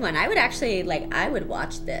is a good one. I would actually I would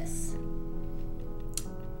watch this.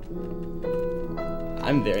 I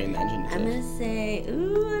I'm very imaginative. I'm gonna say,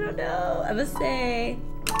 ooh, I don't know. I'm gonna say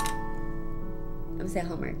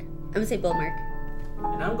Hallmark. I'm gonna say Bullmark.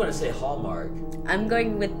 And I'm going to say Hallmark. I'm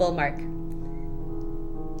going with Bullmark.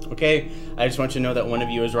 Okay, I just want you to know that one of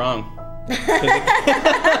you is wrong. Who is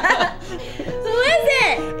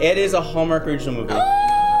it? It is a Hallmark original movie.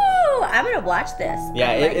 Oh, I'm gonna watch this. Yeah,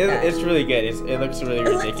 I like that. it's really good. It looks really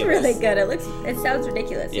ridiculous. It looks really good. It sounds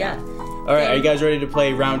ridiculous. Yeah. All right, are you guys ready to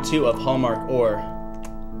play round 2 of Hallmark or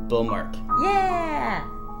Bullmark? Yeah.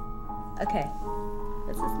 Okay.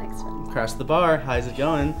 What's this next one? Across the bar. How's it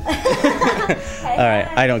going? All right,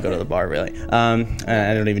 I don't go to the bar really.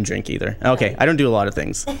 I don't even drink either. Okay, I don't do a lot of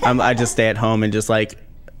things. I just stay at home and just like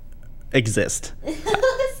exist.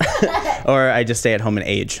 Or I just stay at home and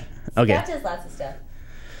age. Okay. Scott does lots of stuff.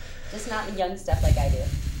 Just not the young stuff like I do.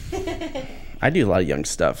 I do a lot of young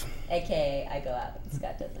stuff. AKA I go out.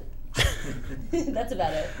 Scott doesn't. That's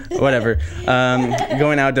about it. Whatever.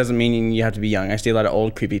 Going out doesn't mean you have to be young. I see a lot of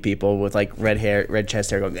old creepy people with like red hair, red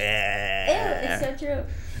chest hair going. Ew, it's so true.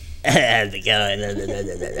 How's it going?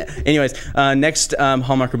 Anyways, next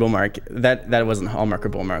Hallmark or Bullmark. That wasn't Hallmark or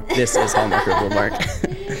Bullmark. This is Hallmark or Bullmark.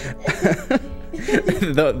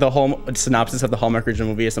 the whole synopsis of the Hallmark original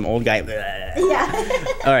movie is some old guy. Yeah.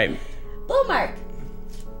 All right. Bullmark.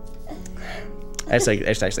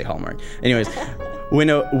 It's actually Hallmark. Anyways,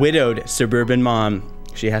 widowed suburban mom,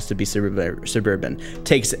 she has to be suburban,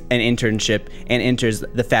 takes an internship and enters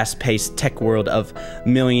the fast-paced tech world of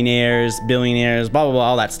millionaires, billionaires, blah, blah, blah,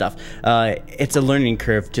 all that stuff. It's a learning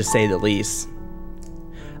curve, to say the least.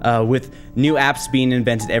 With new apps being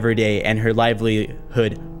invented every day and her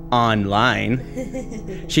livelihood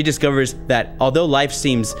online, she discovers that although life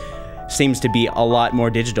seems to be a lot more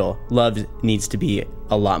digital, love needs to be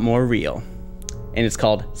a lot more real. And it's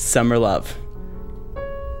called Summer Love.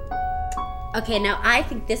 Okay, now I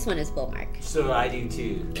think this one is Bullmark. So I do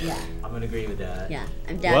too. Yeah. I'm going to agree with that. Yeah,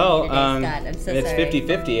 I'm down Well, today, Scott. I'm so it's sorry.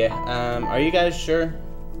 50-50. Are you guys sure?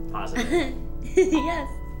 Positive. Yes.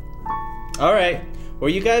 All right. Well,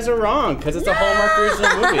 you guys are wrong, because it's a Hallmark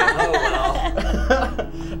original movie. Oh,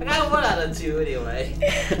 well. I got 1 out of 2 anyway.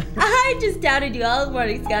 I just doubted you all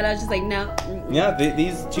morning, Scott. I was just like, no. Yeah,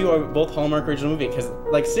 these two are both Hallmark original movie, because,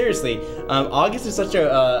 like, seriously, August is such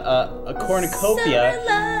a cornucopia.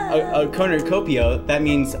 A cornucopia, that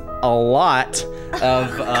means a lot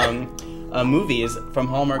of movies from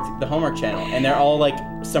Hallmark, the Hallmark channel, and they're all, like,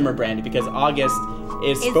 summer branded, because August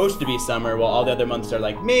is supposed to be summer, while all the other months are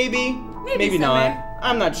like, maybe not.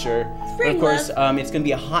 I'm not sure. But of course, it's gonna be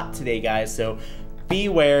hot today, guys. So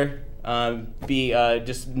beware.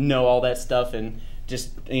 Just know all that stuff, and just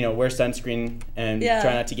wear sunscreen and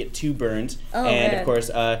try not to get too burned. Oh, and man. of course,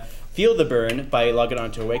 feel the burn by logging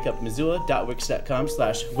on to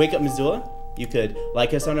wakeupmissoula.wix.com/wakeupmissoula. You could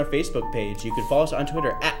like us on our Facebook page. You could follow us on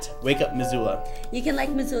Twitter at wakeupmissoula. You can like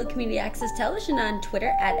Missoula Community Access Television on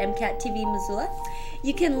Twitter at MCAT TV Missoula.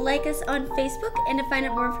 You can like us on Facebook, and to find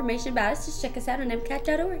out more information about us, just check us out on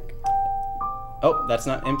MCAT.org. Oh, that's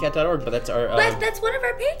not MCAT.org, but that's our... But that's one of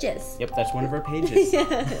our pages. Yep, that's one of our pages.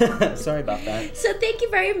 Sorry about that. So thank you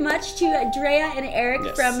very much to Drea and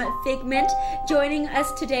Eric from Figment joining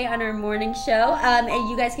us today on our morning show. And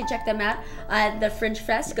you guys can check them out at the Fringe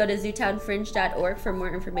Fest. Go to zootownfringe.org for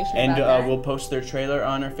more information about that. And we'll post their trailer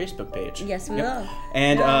on our Facebook page. Yes, we will.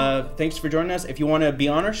 And thanks for joining us. If you want to be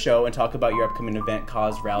on our show and talk about your upcoming event,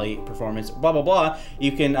 cause, rally, performance, blah, blah, blah,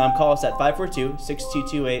 you can call us at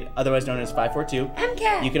 542-6228, otherwise known as 542.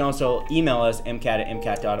 MCAT. You can also email us,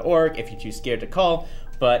 mcat@mcat.org, if you're too scared to call.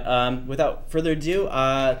 But without further ado,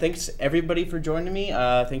 thanks everybody for joining me.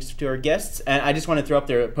 Thanks to our guests. And I just want to throw up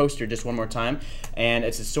their poster just one more time. And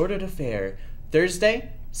it's a Sordid Affair.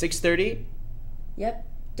 Thursday, 6:30. Yep.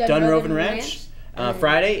 Dunrovin Ranch.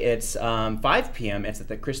 Friday, it's 5 p.m. It's at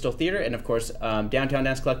the Crystal Theater. And of course, Downtown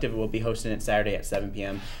Dance Collective will be hosting it Saturday at 7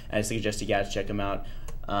 p.m. I suggest you guys check them out.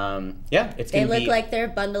 It's they gonna look like they're a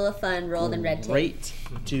bundle of fun rolled in red tape. Great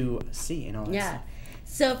to see and all that stuff.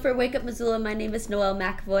 So for Wake Up Missoula, my name is Noelle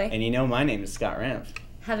McAvoy. And my name is Scott Ramp.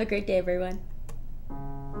 Have a great day, everyone.